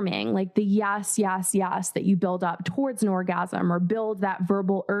affirming, like the yes, yes, yes that you build up towards an orgasm or build that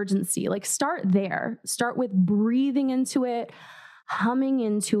verbal urgency, like start there. Start with breathing into it, humming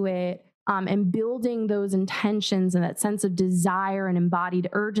into it, and building those intentions and that sense of desire and embodied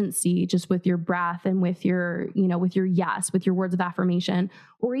urgency just with your breath and with your, with your yes, with your words of affirmation.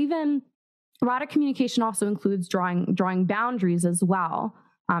 Or even erotic communication also includes drawing boundaries as well.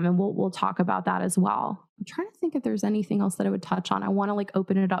 And we'll talk about that as well. I'm trying to think if there's anything else that I would touch on. I want to like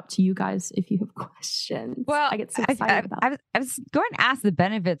open it up to you guys if you have questions. Well, I get so excited about that. I was going to ask the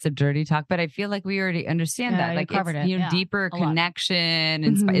benefits of dirty talk, but I feel like we already understand that. Like it's deeper connection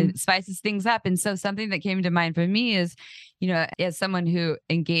and it spices things up. And so something that came to mind for me is, as someone who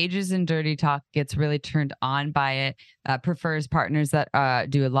engages in dirty talk, gets really turned on by it, prefers partners that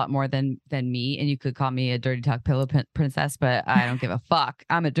do a lot more than me. And you could call me a dirty talk pillow princess, but I don't give a fuck.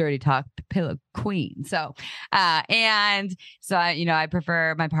 I'm a dirty talk pillow queen. So, I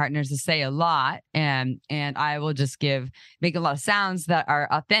prefer my partners to say a lot, and I will just make a lot of sounds that are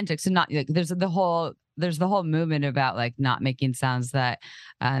authentic. So not like there's the whole movement about like not making sounds that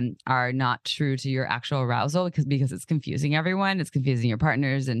are not true to your actual arousal because it's confusing everyone. It's confusing your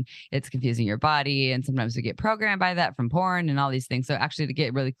partners and it's confusing your body. And sometimes we get programmed by that from porn and all these things. So actually to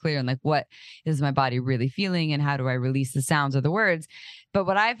get really clear on like, what is my body really feeling and how do I release the sounds or the words? But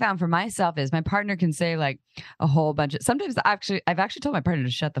what I found for myself is my partner can say like a whole bunch of, sometimes I've actually told my partner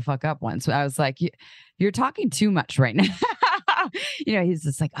to shut the fuck up once. I was like, you're talking too much right now. He's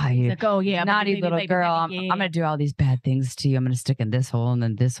just like, naughty little girl. I'm going to do all these bad things to you. I'm going to stick in this hole and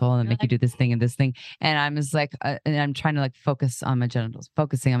then this hole and make you do this thing and this thing. And I'm just like, and I'm trying to like focusing on my genitals.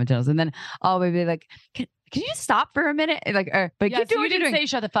 And then I'll be like, can you stop for a minute? Like, but you didn't say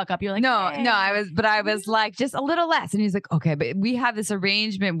shut the fuck up. You're like, I was like just a little less. And he's like, okay, but we have this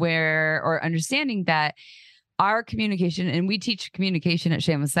arrangement or understanding that our communication, and we teach communication at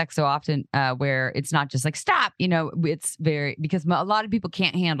Shameless Sex so often, where it's not just like stop, it's because a lot of people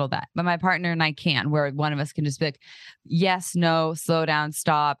can't handle that, but my partner and I can, where one of us can just be like, yes, no, slow down,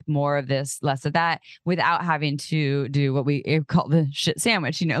 stop, more of this, less of that, without having to do what we call the shit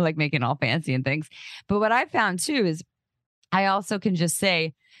sandwich, like making all fancy and things. But what I found too is I also can just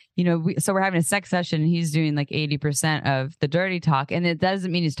say, so we're having a sex session and he's doing like 80% of the dirty talk. And it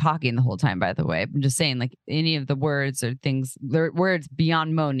doesn't mean he's talking the whole time, by the way. I'm just saying like any of the words or things, words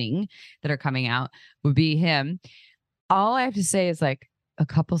beyond moaning that are coming out would be him. All I have to say is like a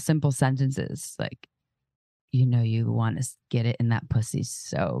couple simple sentences. Like, you want to get it in that pussy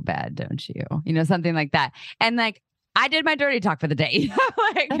so bad, don't you? Something like that. And like, I did my dirty talk for the day.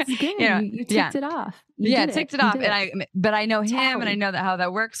 That's good. You ticked it off. Ticked it off. But I know him and I know how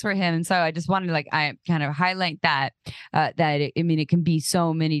that works for him. And so I just wanted to I kind of highlight that, it can be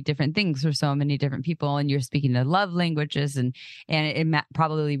so many different things for so many different people. And you're speaking the love languages and it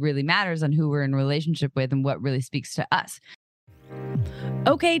probably really matters on who we're in a relationship with and what really speaks to us.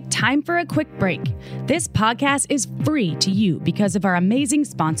 Okay, time for a quick break. This podcast is free to you because of our amazing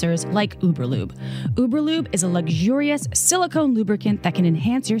sponsors like Uberlube. Uberlube is a luxurious silicone lubricant that can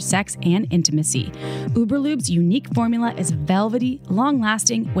enhance your sex and intimacy. Uberlube's unique formula is velvety,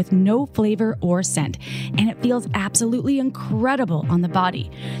 long-lasting, with no flavor or scent, and it feels absolutely incredible on the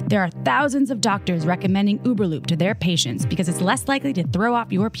body. There are thousands of doctors recommending Uberlube to their patients because it's less likely to throw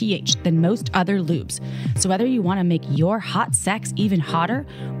off your pH than most other lubes. So whether you want to make your hot sex even hotter,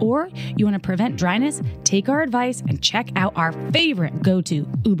 or you want to prevent dryness, take our advice and check out our favorite go-to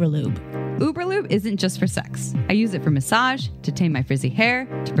Uberlube. Uberlube isn't just for sex. I use it for massage, to tame my frizzy hair,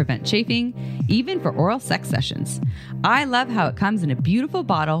 to prevent chafing, even for oral sex sessions. I love how it comes in a beautiful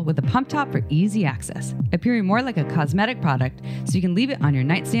bottle with a pump top for easy access, appearing more like a cosmetic product so you can leave it on your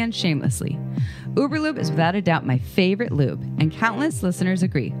nightstand shamelessly. Uberlube is without a doubt my favorite lube, and countless listeners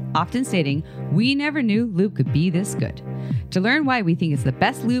agree, often stating, "We never knew lube could be this good." To learn why we think it's the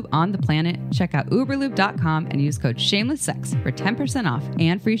best lube on the planet, check out uberlube.com and use code SHAMELESSSEX for 10% off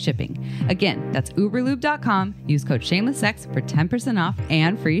and free shipping. Again, that's uberlube.com. Use code SHAMELESSSEX for 10% off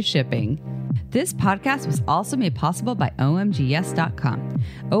and free shipping. This podcast was also made possible by OMGYes.com.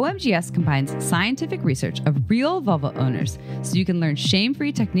 OMGYes combines scientific research of real vulva owners so you can learn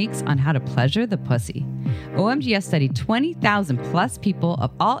shame-free techniques on how to pleasure the pussy. OMGS studied 20,000 plus people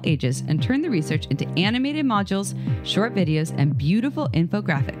of all ages and turned the research into animated modules, short videos, and beautiful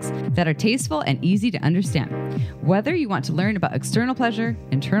infographics that are tasteful and easy to understand. Whether you want to learn about external pleasure,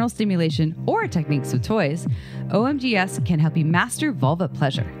 internal stimulation, or techniques with toys, OMGS can help you master vulva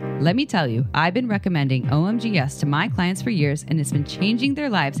pleasure. Let me tell you, I've been recommending OMGS to my clients for years, and it's been changing their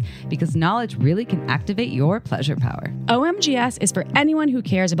lives because knowledge really can activate your pleasure power. OMGS is for anyone who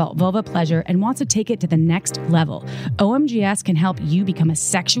cares about vulva pleasure and wants to take it to the next level. OMGS can help you become a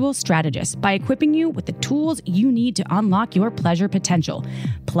sexual strategist by equipping you with the tools you need to unlock your pleasure potential.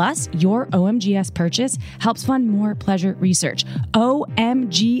 Plus, your OMGS purchase helps fund more pleasure research.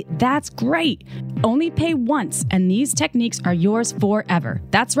 OMG, that's great! Only pay once, and these techniques are yours forever.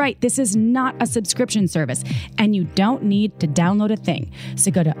 That's right, this is not a subscription service, and you don't need to download a thing. So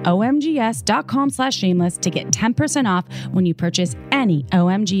go to omgs.com/shameless to get 10% off when you purchase any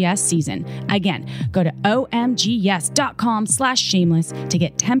OMGS season. Again, go to omgs.com/shameless to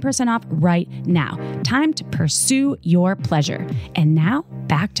get 10% off right now. Time to pursue your pleasure. And now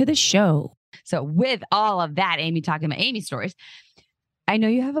back to the show. So with all of that, Amy talking about Amy stories, I know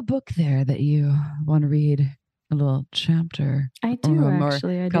you have a book there that you want to read a little chapter. I do,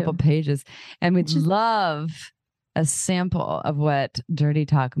 actually. A couple pages. And we'd love a sample of what dirty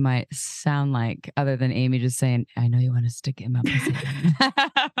talk might sound like, other than Amy just saying, I know you want to stick it in my pussy.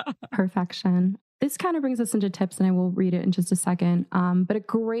 Perfection. This kind of brings us into tips, and I will read it in just a second. But a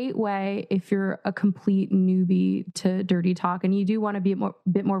great way, if you're a complete newbie to dirty talk and you do want to be a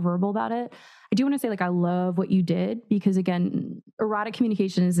bit more verbal about it, I do want to say, like, I love what you did, because again, erotic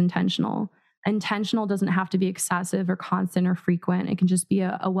communication is intentional. Intentional doesn't have to be excessive or constant or frequent. It can just be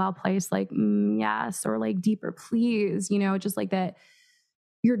a well-placed, like, yes, or like deeper, please, just like that.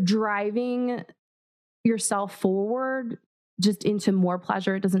 You're driving yourself forward just into more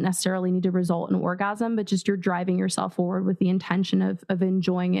pleasure. It doesn't necessarily need to result in orgasm, but just you're driving yourself forward with the intention of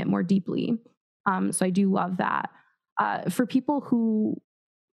enjoying it more deeply. So I do love that. For people who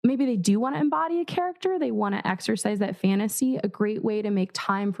maybe they do want to embody a character, they want to exercise that fantasy, a great way to make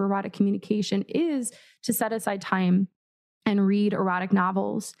time for erotic communication is to set aside time and read erotic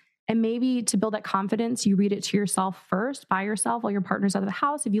novels. And maybe to build that confidence, you read it to yourself first, by yourself, while your partner's out of the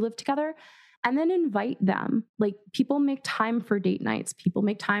house, if you live together, and then invite them. Like, people make time for date nights. People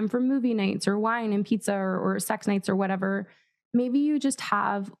make time for movie nights or wine and pizza or sex nights or whatever. Maybe you just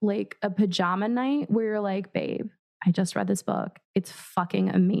have like a pajama night where you're like, babe, I just read this book. It's fucking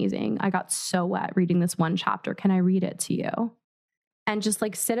amazing. I got so wet reading this one chapter. Can I read it to you? And just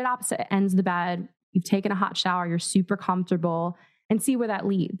like sit at opposite ends of the bed. You've taken a hot shower. You're super comfortable, and see where that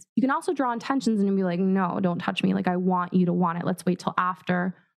leads. You can also draw intentions and be like, no, don't touch me. Like, I want you to want it. Let's wait till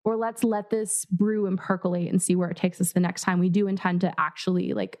after, or let's let this brew and percolate and see where it takes us the next time. We do intend to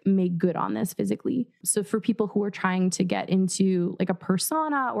actually like make good on this physically. So for people who are trying to get into like a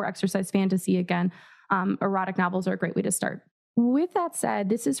persona or exercise fantasy again, erotic novels are a great way to start. With that said,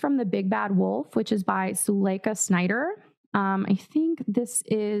 this is from The Big Bad Wolf, which is by Suleika Snyder. I think this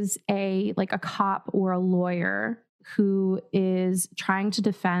is a cop or a lawyer who is trying to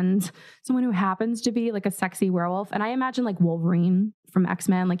defend someone who happens to be like a sexy werewolf. And I imagine like Wolverine from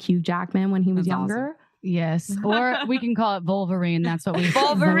X-Men, like Hugh Jackman when he was younger. Awesome. Yes. Or we can call it Wolverine. That's what we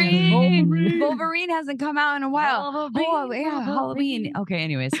Wolverine hasn't come out in a while. Halloween. Okay,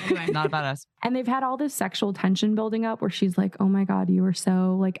 anyway, not about us. And they've had all this sexual tension building up where she's like, oh my God, you are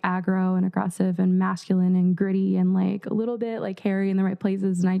so like aggro and aggressive and masculine and gritty and like a little bit like hairy in the right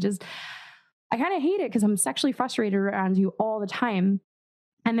places. And I kind of hate it because I'm sexually frustrated around you all the time.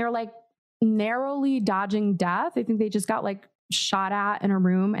 And they're like narrowly dodging death. I think they just got like shot at in a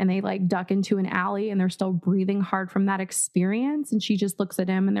room and they like duck into an alley and they're still breathing hard from that experience. And she just looks at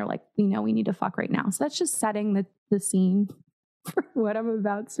him and they're like, we know we need to fuck right now. So that's just setting the scene for what I'm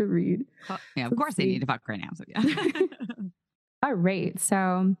about to read. Well, yeah, of course they need to fuck right now. So yeah. All right.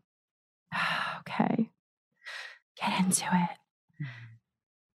 So, okay. Get into it.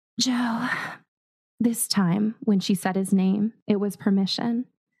 Joe, this time when she said his name, it was permission.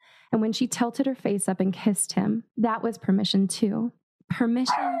 And when she tilted her face up and kissed him, that was permission too.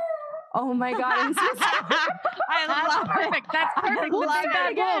 Permission. Oh my God. I love it. That's perfect. We'll do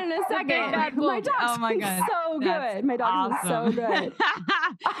that again in a second. My dog's so good. My dog is so good.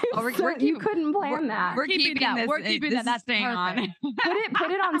 You couldn't plan that. We're keeping that. We're keeping that. That's staying on.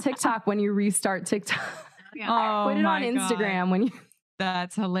 Put it on TikTok when you restart TikTok. Put it on Instagram when you...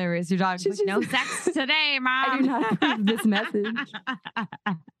 That's hilarious. Your dog's like, no sex today, Mom. I do not approve this message.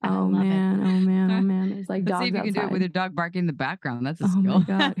 Oh man. It's like Let's dogs see if you can do it outside. with your dog barking in the background. That's a Oh skill. my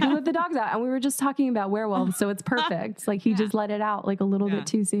God. He let the dogs out. And we were just talking about werewolves. So it's perfect. It's like he just let it out like a little bit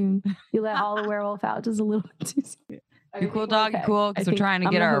too soon. You let all the werewolf out just a little bit too soon. You cool, dog? You cool? Because we're trying to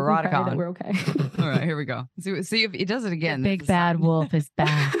get our erotic on. We're okay. All right, here we go. See if he does it again. The big bad wolf is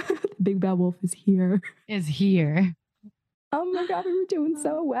back. Big bad wolf is here. Is here. Oh my God, we were doing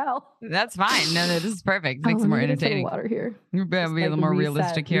so well. That's fine. No, this is perfect. Makes it more entertaining. Water here. We're being a little more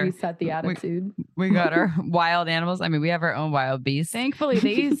realistic here. Reset the attitude. We got our wild animals. I mean, we have our own wild beasts. Thankfully,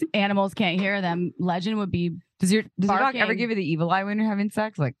 these animals can't hear them. Legend would be. Does your dog ever barking. give you the evil eye when you're having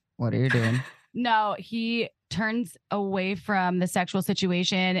sex? Like, what are you doing? No, he turns away from the sexual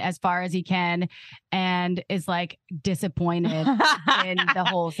situation as far as he can and is like disappointed in the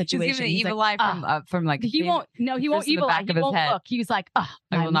whole situation. He's giving the He's evil like, eye from like he won't. No, he won't just in the evil eye. back He of his won't head. look. He's like, oh,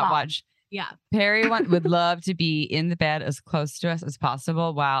 I will not watch. Yeah. Perry would love to be in the bed as close to us as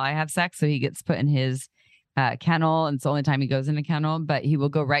possible while I have sex. So he gets put in his kennel, and it's the only time he goes in a kennel, but he will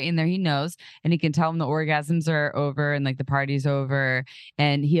go right in there. He knows, and he can tell when the orgasms are over and like the party's over,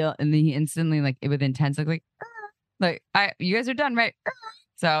 and then he instantly like within 10 seconds like you guys are done, right?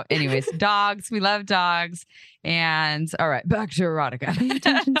 So anyways, dogs, we love dogs. And all right, back to erotica. Pay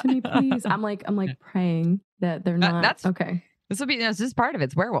attention to me, please. I'm like praying that they're not. That's okay. This will be this is part of it.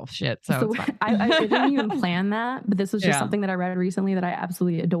 It's werewolf shit. So it's fine. I didn't even plan that, but this was just Yeah. something that I read recently that I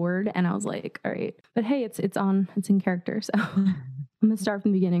absolutely adored, and I was like, all right. But hey, it's in character, so I'm gonna start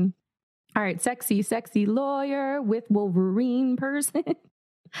from the beginning. All right, sexy lawyer with Wolverine person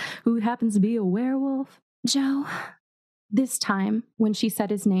who happens to be a werewolf. Joe. This time, when she said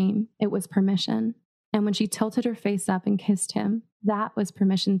his name, it was permission. And when she tilted her face up and kissed him, that was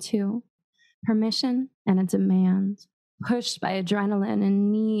permission too. Permission and a demand, pushed by adrenaline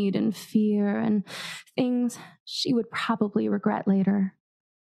and need and fear and things she would probably regret later.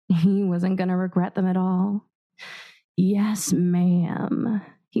 He wasn't going to regret them at all. Yes, ma'am,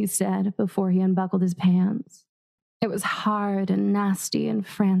 he said before he unbuckled his pants. It was hard and nasty and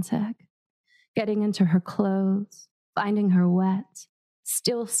frantic. Getting into her clothes, finding her wet,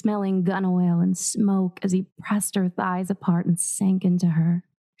 still smelling gun oil and smoke as he pressed her thighs apart and sank into her.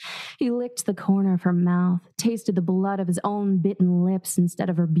 He licked the corner of her mouth, tasted the blood of his own bitten lips instead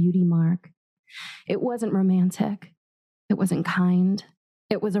of her beauty mark. It wasn't romantic. It wasn't kind.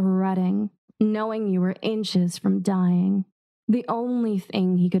 It was rutting, knowing you were inches from dying. The only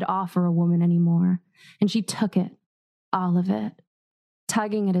thing he could offer a woman anymore. And she took it, all of it.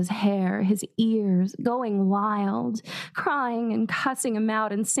 Tugging at his hair, his ears, going wild, crying and cussing him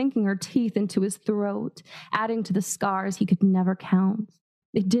out and sinking her teeth into his throat, adding to the scars he could never count.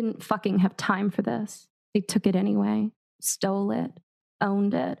 They didn't fucking have time for this. They took it anyway, stole it,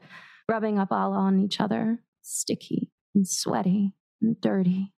 owned it, rubbing up all on each other, sticky and sweaty and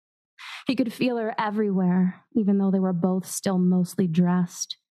dirty. He could feel her everywhere, even though they were both still mostly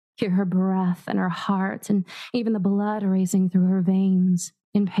dressed. Hear her breath and her heart and even the blood racing through her veins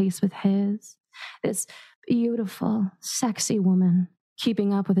in pace with his. This beautiful, sexy woman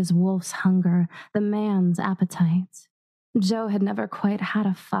keeping up with his wolf's hunger, the man's appetite. Joe had never quite had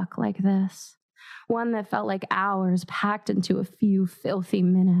a fuck like this. One that felt like hours packed into a few filthy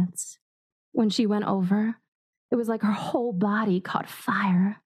minutes. When she went over, it was like her whole body caught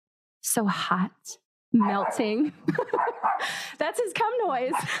fire. So hot, melting. That's his cum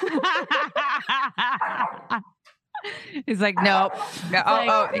noise. He's like, nope.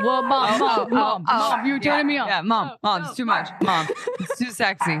 Well, mom, you're turning me on. Yeah, mom, it's too much. Mom, it's too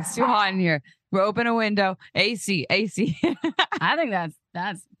sexy. It's too hot in here. We'll open a window. AC. I think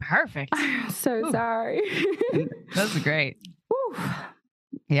that's perfect. I'm so sorry. That's great. Whew.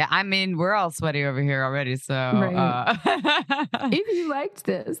 Yeah, I mean, we're all sweaty over here already, so. Right. If you liked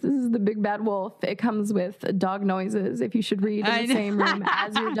this is the Big Bad Wolf. It comes with dog noises if you should read in the same room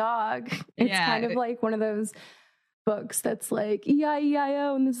as your dog. It's kind of like one of those books that's like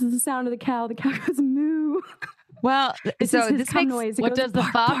E-I-E-I-O, and this is the sound of the cow. The cow goes moo. Well, so this makes noise. What does the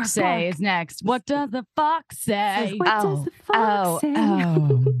fox say is next. What does the fox say? What does the fox say?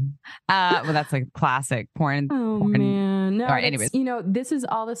 Well, that's like classic porn. Man. No, all right, anyways. This is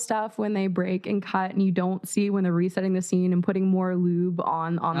all the stuff when they break and cut and you don't see when they're resetting the scene and putting more lube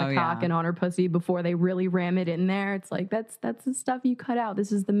on the cock and on her pussy before they really ram it in there. It's like, that's the stuff you cut out.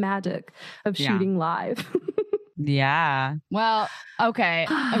 This is the magic of shooting live. Yeah. Well, okay.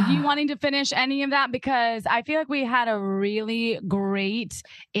 Are you wanting to finish any of that? Because I feel like we had a really great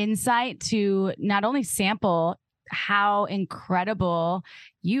insight to not only sample how incredible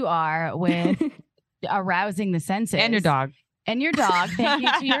you are with arousing the senses. And your dog. and your dog. Thank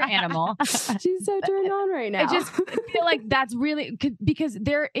you to your animal. She's so turned on right now. I just feel like that's really because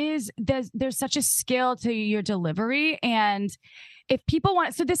there's such a skill to your delivery. And if people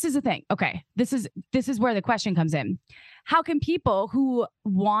want, so this is the thing. Okay. This is where the question comes in. How can people who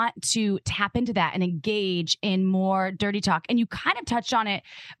want to tap into that and engage in more dirty talk, and you kind of touched on it,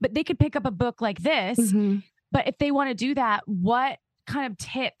 but they could pick up a book like this. Mm-hmm. But if they want to do that, what kind of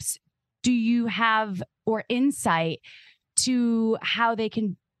tips do you have or insight to how they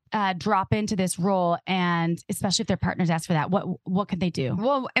can drop into this role, and especially if their partners ask for that, what can they do?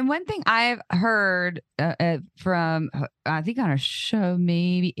 Well, and one thing I've heard from, I think on a show,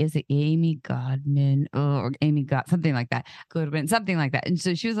 maybe is it Amy Godman or Amy God, something like that. Goodman, something like that. And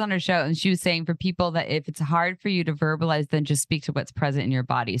so she was on her show and she was saying for people that if it's hard for you to verbalize, then just speak to what's present in your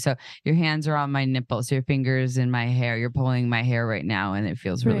body. So your hands are on my nipples, your fingers in my hair, you're pulling my hair right now, and it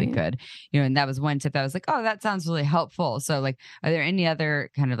feels really good. And that was one tip that I was like, oh, that sounds really helpful. So like, are there any other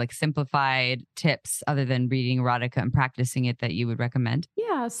kind of like simplified tips other than reading erotica and practicing it that you would recommend?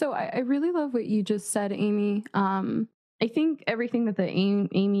 Yeah. So I really love what you just said, Amy. I think everything that the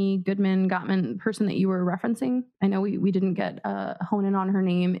Amy Gottman person that you were referencing, I know we didn't get hone in on her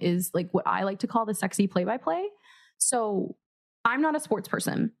name, is like what I like to call the sexy play-by-play. So I'm not a sports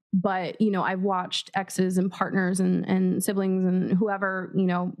person, but, I've watched exes and partners and siblings and whoever,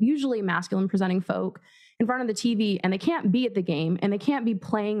 usually masculine presenting folk in front of the TV, and they can't be at the game and they can't be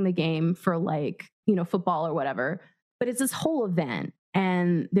playing the game for football or whatever, but it's this whole event.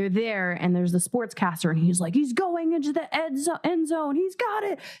 And they're there, and there's the sportscaster, and he's like, he's going into the end zone. He's got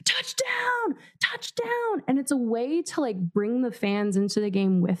it. Touchdown. And it's a way to like bring the fans into the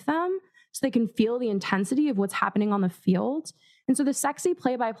game with them so they can feel the intensity of what's happening on the field. And so the sexy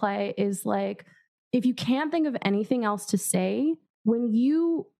play-by-play is like, if you can't think of anything else to say, when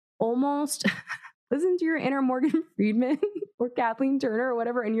you almost listen to your inner Morgan Freeman or Kathleen Turner or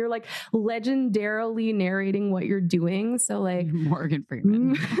whatever, and you're like legendarily narrating what you're doing. So like Morgan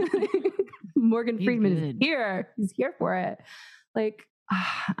Freeman. Morgan Freeman is here. He's here for it. Like,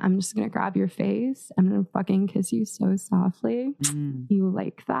 I'm just going to grab your face. I'm going to fucking kiss you so softly. You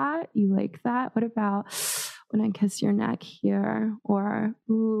like that? You like that? What about when I kiss your neck here? Or,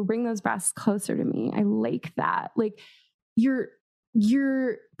 ooh, bring those breasts closer to me. I like that. Like you're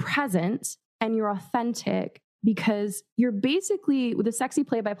present and you're authentic, because you're basically, with the sexy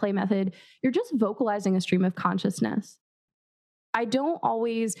play-by-play method, you're just vocalizing a stream of consciousness. I don't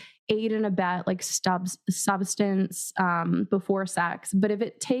always aid and abet like substance before sex, but if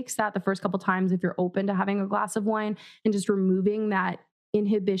it takes that the first couple times, if you're open to having a glass of wine and just removing that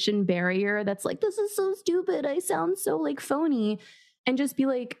inhibition barrier that's like, this is so stupid, I sound so like phony, and just be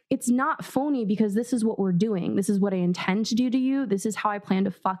like, it's not phony because this is what we're doing. This is what I intend to do to you. This is how I plan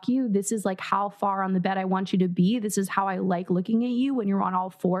to fuck you. This is like how far on the bed I want you to be. This is how I like looking at you when you're on all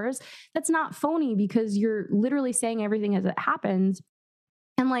fours. That's not phony because you're literally saying everything as it happens.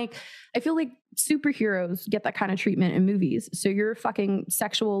 And like, I feel like superheroes get that kind of treatment in movies. So you're a fucking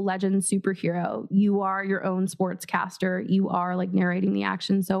sexual legend superhero. You are your own sportscaster. You are like narrating the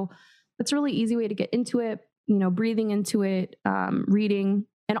action. So that's a really easy way to get into it. Breathing into it, reading.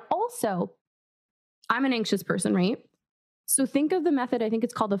 And also, I'm an anxious person, right? So think of the method, I think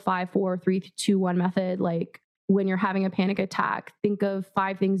it's called the 5, 4, 3, 2, 1 method. Like when you're having a panic attack, think of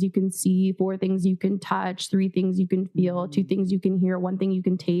 5 things you can see, 4 things you can touch, 3 things you can feel, 2 things you can hear, 1 thing you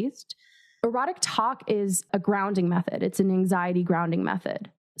can taste. Erotic talk is a grounding method. It's an anxiety grounding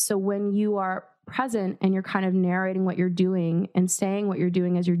method. So when you are present and you're kind of narrating what you're doing and saying what you're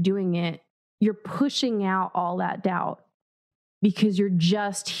doing as you're doing it, you're pushing out all that doubt because you're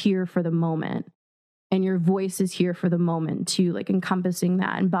just here for the moment, and your voice is here for the moment too, like encompassing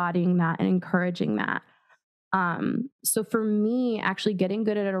that, embodying that, and encouraging that. So for me, actually getting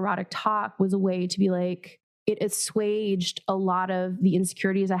good at erotic talk was a way to be like, it assuaged a lot of the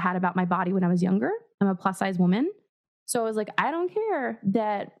insecurities I had about my body when I was younger. I'm a plus size woman. So I was like, I don't care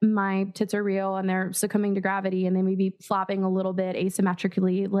that my tits are real and they're succumbing to gravity and they may be flopping a little bit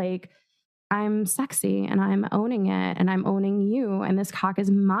asymmetrically. Like, I'm sexy and I'm owning it and I'm owning you, and this cock is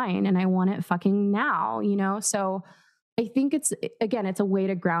mine and I want it fucking now, So I think it's a way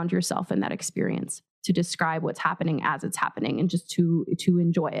to ground yourself in that experience, to describe what's happening as it's happening and just to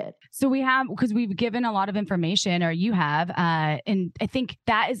enjoy it. So because we've given a lot of information, or you have, and I think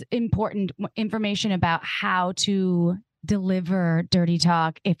that is important information about how to deliver dirty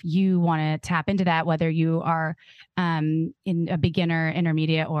talk if you want to tap into that, whether you are in a beginner,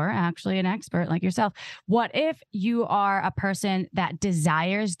 intermediate, or actually an expert like yourself. What if you are a person that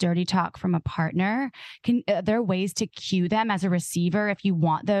desires dirty talk from a partner? Are there ways to cue them as a receiver if you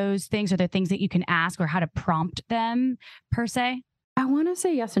want those things? Are there things that you can ask or how to prompt them per se? I want to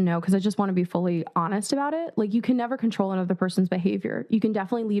say yes and no because I just want to be fully honest about it. Like, you can never control another person's behavior. You can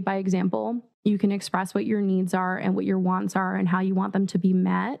definitely lead by example. You can express what your needs are and what your wants are and how you want them to be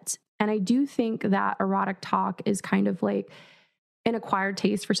met. And I do think that erotic talk is kind of like an acquired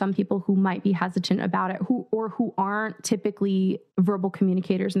taste for some people who might be hesitant about it, who aren't typically verbal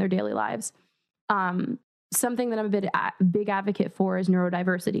communicators in their daily lives. Something that I'm a big advocate for is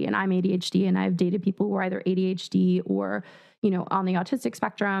neurodiversity. And I'm ADHD, and I've dated people who are either ADHD or, on the autistic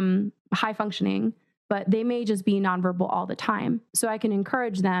spectrum, high functioning, but they may just be nonverbal all the time. So I can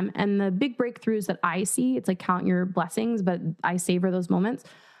encourage them. And the big breakthroughs that I see, it's like count your blessings, but I savor those moments,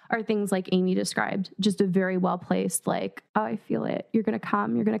 are things like Amy described. Just a very well-placed, like, oh, I feel it. You're going to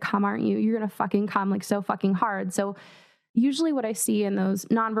come, aren't you? You're going to fucking come, like, so fucking hard. So usually what I see in those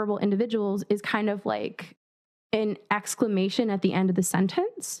nonverbal individuals is kind of like an exclamation at the end of the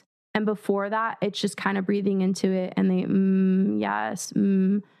sentence. And before that, it's just kind of breathing into it. And they, yes.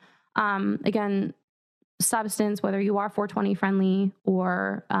 Again, substance, whether you are 420 friendly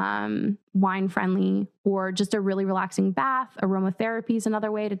or wine friendly, or just a really relaxing bath, aromatherapy is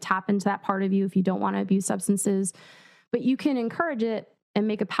another way to tap into that part of you if you don't want to abuse substances. But you can encourage it and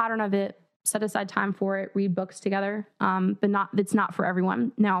make a pattern of it, set aside time for it, read books together. But it's not for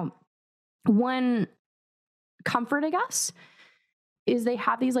everyone. Now, one comfort, I guess, is they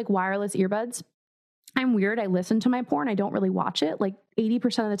have these like wireless earbuds. I'm weird. I listen to my porn. I don't really watch it. Like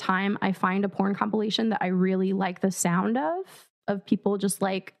 80% of the time I find a porn compilation that I really like the sound of people just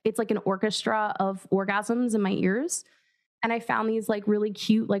like, it's like an orchestra of orgasms in my ears. And I found these like really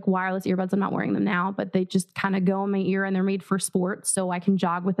cute, like wireless earbuds. I'm not wearing them now, but they just kind of go in my ear and they're made for sports. So I can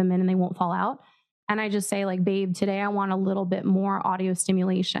jog with them in and they won't fall out. And I just say like, babe, today I want a little bit more audio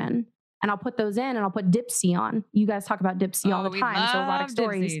stimulation. And I'll put those in and I'll put Dipsy on. You guys talk about Dipsy all the time. So erotic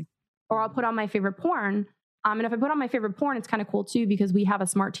stories. Dipsy. Or I'll put on my favorite porn. And if I put on my favorite porn, it's kind of cool too, because we have a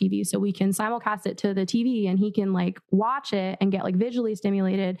smart TV. So we can simulcast it to the TV and he can like watch it and get like visually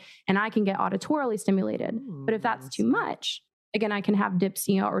stimulated, and I can get auditorily stimulated. But if that's too much, again, I can have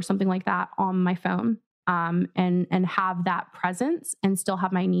Dipsy or something like that on my phone. And have that presence and still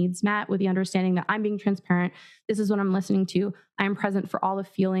have my needs met with the understanding that I'm being transparent. This is what I'm listening to. I'm present for all the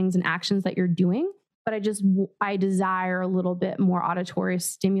feelings and actions that you're doing, but I desire a little bit more auditory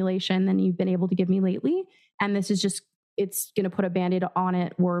stimulation than you've been able to give me lately. And this is just, it's going to put a Band-Aid on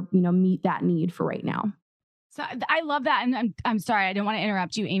it or, meet that need for right now. So I love that. And I'm sorry, I don't want to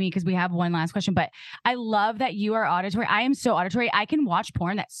interrupt you, Amy, because we have one last question, but I love that you are auditory. I am so auditory. I can watch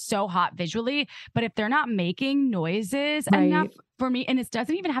porn that's so hot visually, but if they're not making noises enough for me, and it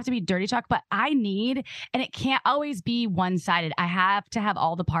doesn't even have to be dirty talk, but I need, and it can't always be one-sided. I have to have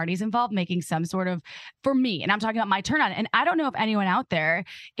all the parties involved making some sort of, for me, and I'm talking about my turn on. And I don't know if anyone out there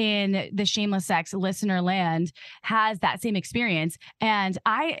in the Shameless Sex listener land has that same experience. And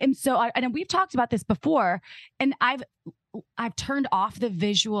I am and we've talked about this before, and I've turned off the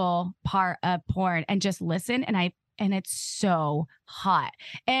visual part of porn and just listen, and it's so hot.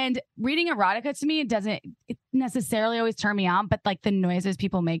 And reading erotica to me, it necessarily always turn me on, but like the noises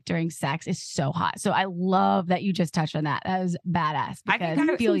people make during sex is so hot. So I love that you just touched on that. That was badass. I think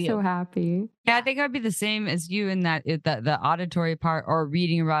I feel so happy. Yeah, I think I'd be the same as you in that the auditory part or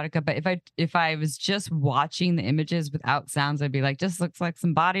reading erotica. But if I was just watching the images without sounds, I'd be like, just looks like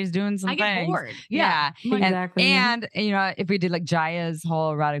some bodies doing some things. I get bored. Yeah. Exactly. And if we did like Jaya's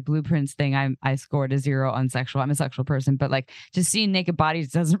whole erotic blueprints thing, I scored a 0 on sexual. I'm a sexual person, but like just seeing naked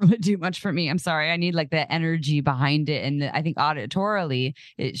bodies doesn't really do much for me. I'm sorry. I need like the energy behind it. And I think auditorily,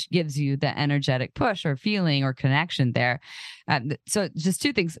 it gives you the energetic push or feeling or connection there. So just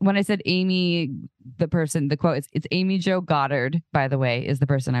two things. When I said Amy, the quote, it's Amy Jo Goddard, by the way, is the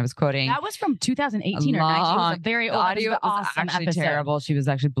person I was quoting. That was from 2018 or 19. It was a very old, audio. Awesome actually episode. Terrible. She was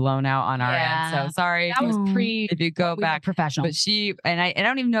actually blown out on our end. So sorry. That was if you go back professional. But she, and I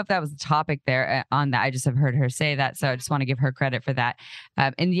don't even know if that was the topic there on that. I just have heard her say that. So I just want to give her credit for that.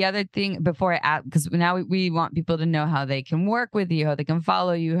 And the other thing before I add, because now we want people to know how they can work with you, how they can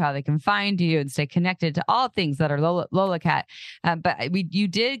follow you, how they can find you and stay connected to all things that are Lola Cat. But you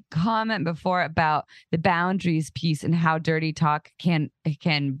did comment before about the boundaries piece and how dirty talk can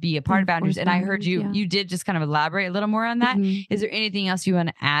be a part of boundaries. And I heard you did just kind of elaborate a little more on that. Mm-hmm. Is there anything else you want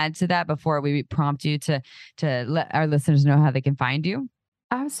to add to that before we prompt you to let our listeners know how they can find you?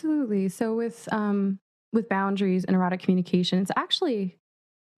 Absolutely. So with with boundaries and erotic communication, it's actually,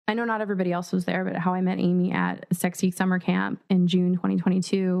 I know not everybody else was there, but how I met Amy at Sex Geek Summer Camp in June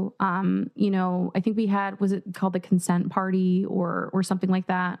 2022. I think we had, was it called the consent party or something like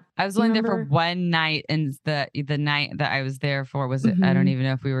that? I was only there for one night, and the night that I was there for was it, I don't even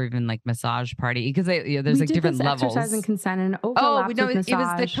know if we were even like massage party, because there's like different levels. Exercise and consent and overlap with massage. It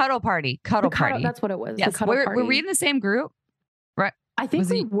was the cuddle party. Cuddle party. That's what it was. Yes. Were we in the same group? Right. I think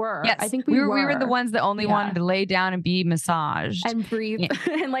we were. Yes, I think we were. We were the ones that only wanted to lay down and be massaged and breathe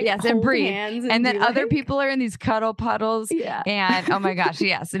and like and breathe. Hands and then other people are in these cuddle puddles. Yeah. And oh my gosh,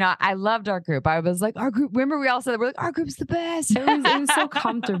 yes. And I loved our group. I was like, our group. Remember, we all said we're like, our group's the best. It was so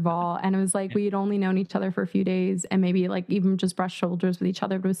comfortable, and it was like we had only known each other for a few days, and maybe like even just brushed shoulders with each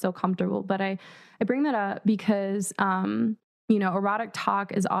other. But it was so comfortable. But I bring that up because erotic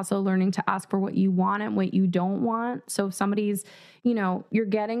talk is also learning to ask for what you want and what you don't want. So if somebody's, you're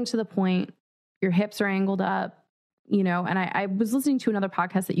getting to the point, your hips are angled up, and I was listening to another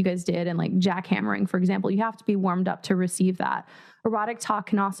podcast that you guys did, and like jackhammering, for example, you have to be warmed up to receive that. Erotic talk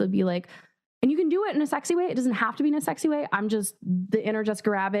can also be like, and you can do it in a sexy way. It doesn't have to be in a sexy way. The inner just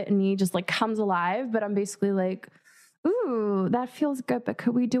grab it and me just like comes alive, but I'm basically like, ooh, that feels good, but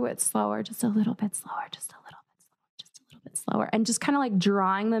could we do it slower? Just a little bit slower, just a little bit slower, and just kind of like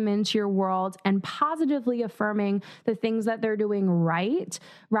drawing them into your world and positively affirming the things that they're doing right,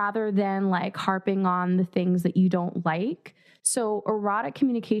 rather than like harping on the things that you don't like. So erotic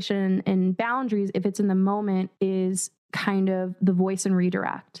communication and boundaries, if it's in the moment, is kind of the voice and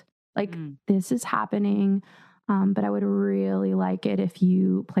redirect. Like, this is happening. But I would really like it if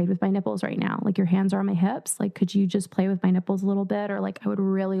you played with my nipples right now. Like, your hands are on my hips. Like, could you just play with my nipples a little bit? Or like, I would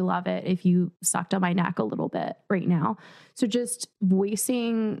really love it if you sucked on my neck a little bit right now. So just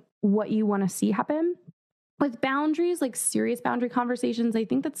voicing what you want to see happen. With boundaries, like serious boundary conversations, I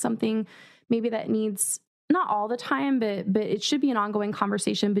think that's something maybe that needs, not all the time, but it should be an ongoing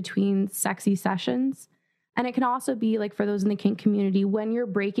conversation between sexy sessions. And it can also be like, for those in the kink community, when you're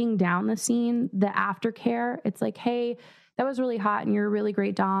breaking down the scene, the aftercare, it's like, hey, that was really hot and you're a really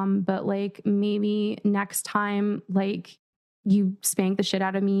great dom, but like maybe next time, like you spank the shit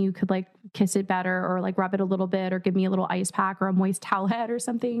out of me, you could like kiss it better, or like rub it a little bit, or give me a little ice pack or a moist towel head or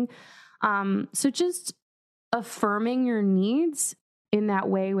something. So just affirming your needs in that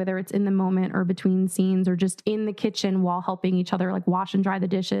way, whether it's in the moment or between scenes or just in the kitchen while helping each other like wash and dry the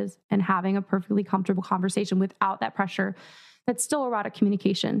dishes, and having a perfectly comfortable conversation without that pressure. That's still erotic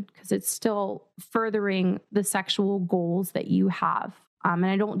communication, because it's still furthering the sexual goals that you have. And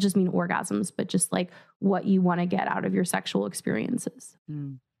I don't just mean orgasms, but just like what you want to get out of your sexual experiences.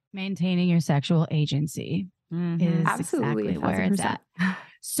 Maintaining your sexual agency is absolutely exactly where it's at.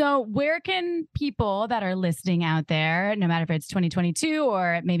 So where can people that are listening out there, no matter if it's 2022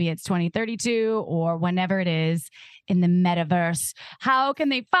 or maybe it's 2032 or whenever it is in the metaverse, how can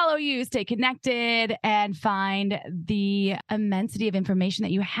they follow you, stay connected, and find the immensity of information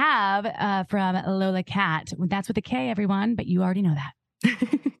that you have from Lola Cat? That's with a K, everyone, but you already know that.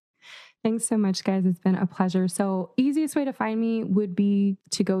 Thanks so much, guys. It's been a pleasure. So easiest way to find me would be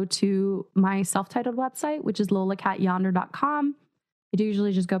to go to my self-titled website, which is lolacatYonder.com. I do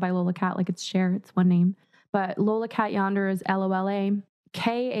usually just go by Lola Cat, like it's Cher, it's one name. But Lola Cat Yonder is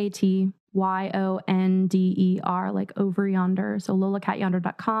LOLAKATYONDER, like over yonder. So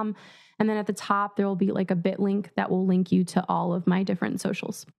lolacatYonder.com. And then at the top, there will be like a bit link that will link you to all of my different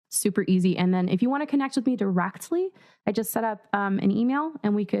socials. Super easy. And then if you want to connect with me directly, I just set up an email,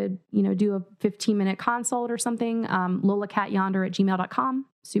 and we could, do a 15-minute consult or something. lolacatYonder@gmail.com.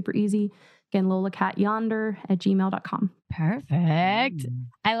 Super easy. Again, lolacatYonder@gmail.com. Perfect.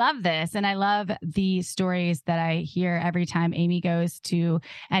 I love this. And I love the stories that I hear every time Amy goes to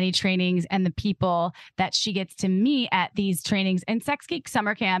any trainings, and the people that she gets to meet at these trainings. And Sex Geek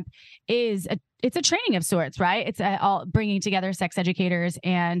Summer Camp it's a training of sorts, right? It's all bringing together sex educators.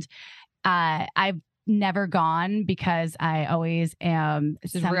 And I've never gone because I always am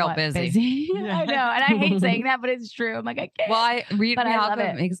real busy. I know. And I hate saying that, but it's true. I'm like, I can't. Well, I love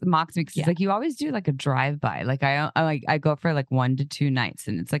it. Mocks me because it's like, you always do like a drive-by. Like I go for like 1 to 2 nights,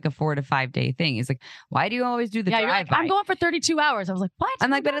 and it's like a 4 to 5 day thing. It's like, why do you always do the drive-by? Like, I'm going for 32 hours. I was like, what? I'm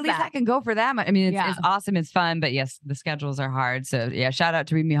like, but at least I can go for that much. I mean, it's awesome. It's fun, but yes, the schedules are hard. So yeah, shout out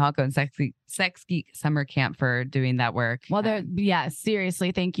to Reed Mihalko and Sex Geek Summer Camp for doing that work. Well,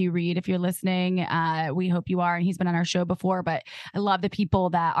 seriously, thank you, Reed, if you're listening. We hope you are. And he's been on our show before, but I love the people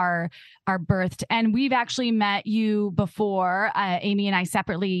that are birthed. And we've actually met you before, Amy and I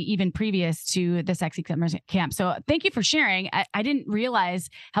separately, even previous to the Sexy Summer Camp. So thank you for sharing. I didn't realize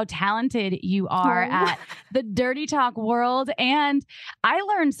how talented you are at the dirty talk world. And I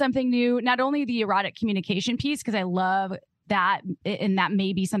learned something new, not only the erotic communication piece, because I love that, and that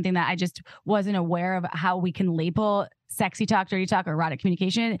may be something that I just wasn't aware of, how we can label sexy talk, dirty talk, or erotic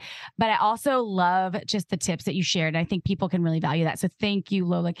communication. But I also love just the tips that you shared. I think people can really value that. So thank you,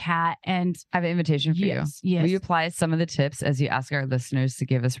 Lola Cat. And I have an invitation for you. Yes. Will you apply some of the tips as you ask our listeners to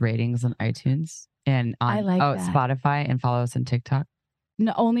give us ratings on iTunes and on Spotify, and follow us on TikTok?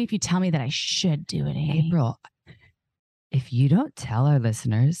 No, only if you tell me that I should do it, Amy. April, if you don't tell our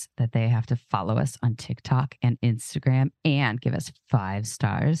listeners that they have to follow us on TikTok and Instagram and give us 5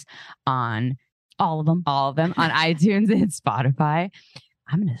 stars on all of them on iTunes and Spotify,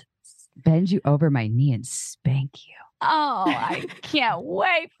 I'm going to bend you over my knee and spank you. Oh, I can't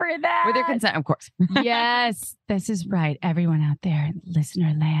wait for that. With your consent, of course. Yes, this is right. Everyone out there in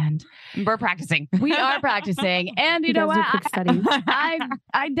listener land. We're practicing. We are practicing. And you know what?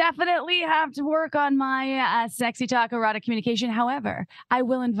 I definitely have to work on my sexy talk, erotic communication. However, I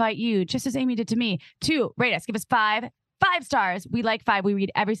will invite you, just as Amy did to me, to rate us. Give us 5 stars. We like 5. We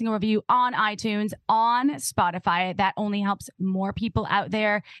read every single review on iTunes, on Spotify. That only helps more people out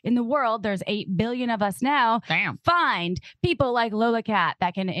there in the world. There's 8 billion of us now. Damn. Find people like Lola Cat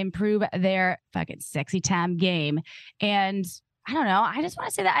that can improve their fucking sexy time game. And I don't know. I just want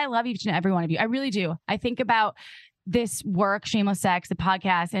to say that I love each and every one of you. I really do. I think about this work, Shameless Sex, the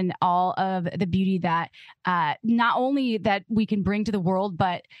podcast, and all of the beauty that not only that we can bring to the world,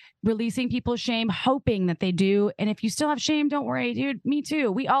 but releasing people's shame, hoping that they do. And if you still have shame, don't worry, dude. Me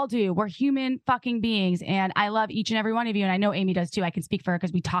too. We all do. We're human fucking beings. And I love each and every one of you. And I know Amy does too. I can speak for her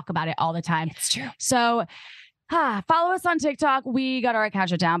because we talk about it all the time. It's true. So follow us on TikTok. We got our account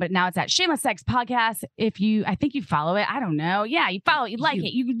shut down, but now it's at Shameless Sex Podcast. I think you follow it. I don't know. Yeah, you follow it. You like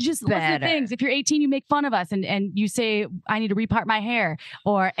it. You just listen to things. If you're 18, you make fun of us and you say, I need to repart my hair.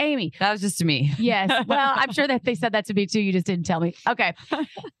 Or Amy. That was just to me. Yes. Well, I'm sure that they said that to me too. You just didn't tell me. Okay.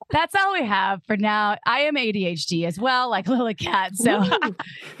 That's all we have for now. I am ADHD as well, like Lola Cat. So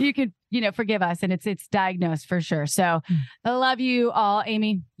you can, forgive us. And it's diagnosed for sure. So I love you all.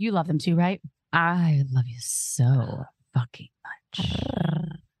 Amy, you love them too, right? I love you so fucking much.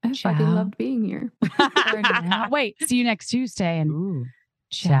 I fucking loved being here. Wait, see you next Tuesday. And ooh,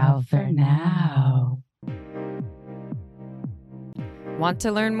 ciao for now. Want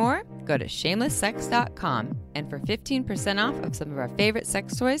to learn more? Go to shamelesssex.com. And for 15% off of some of our favorite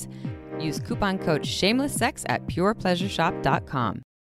sex toys, use coupon code SHAMELESSSEX at purepleasureshop.com.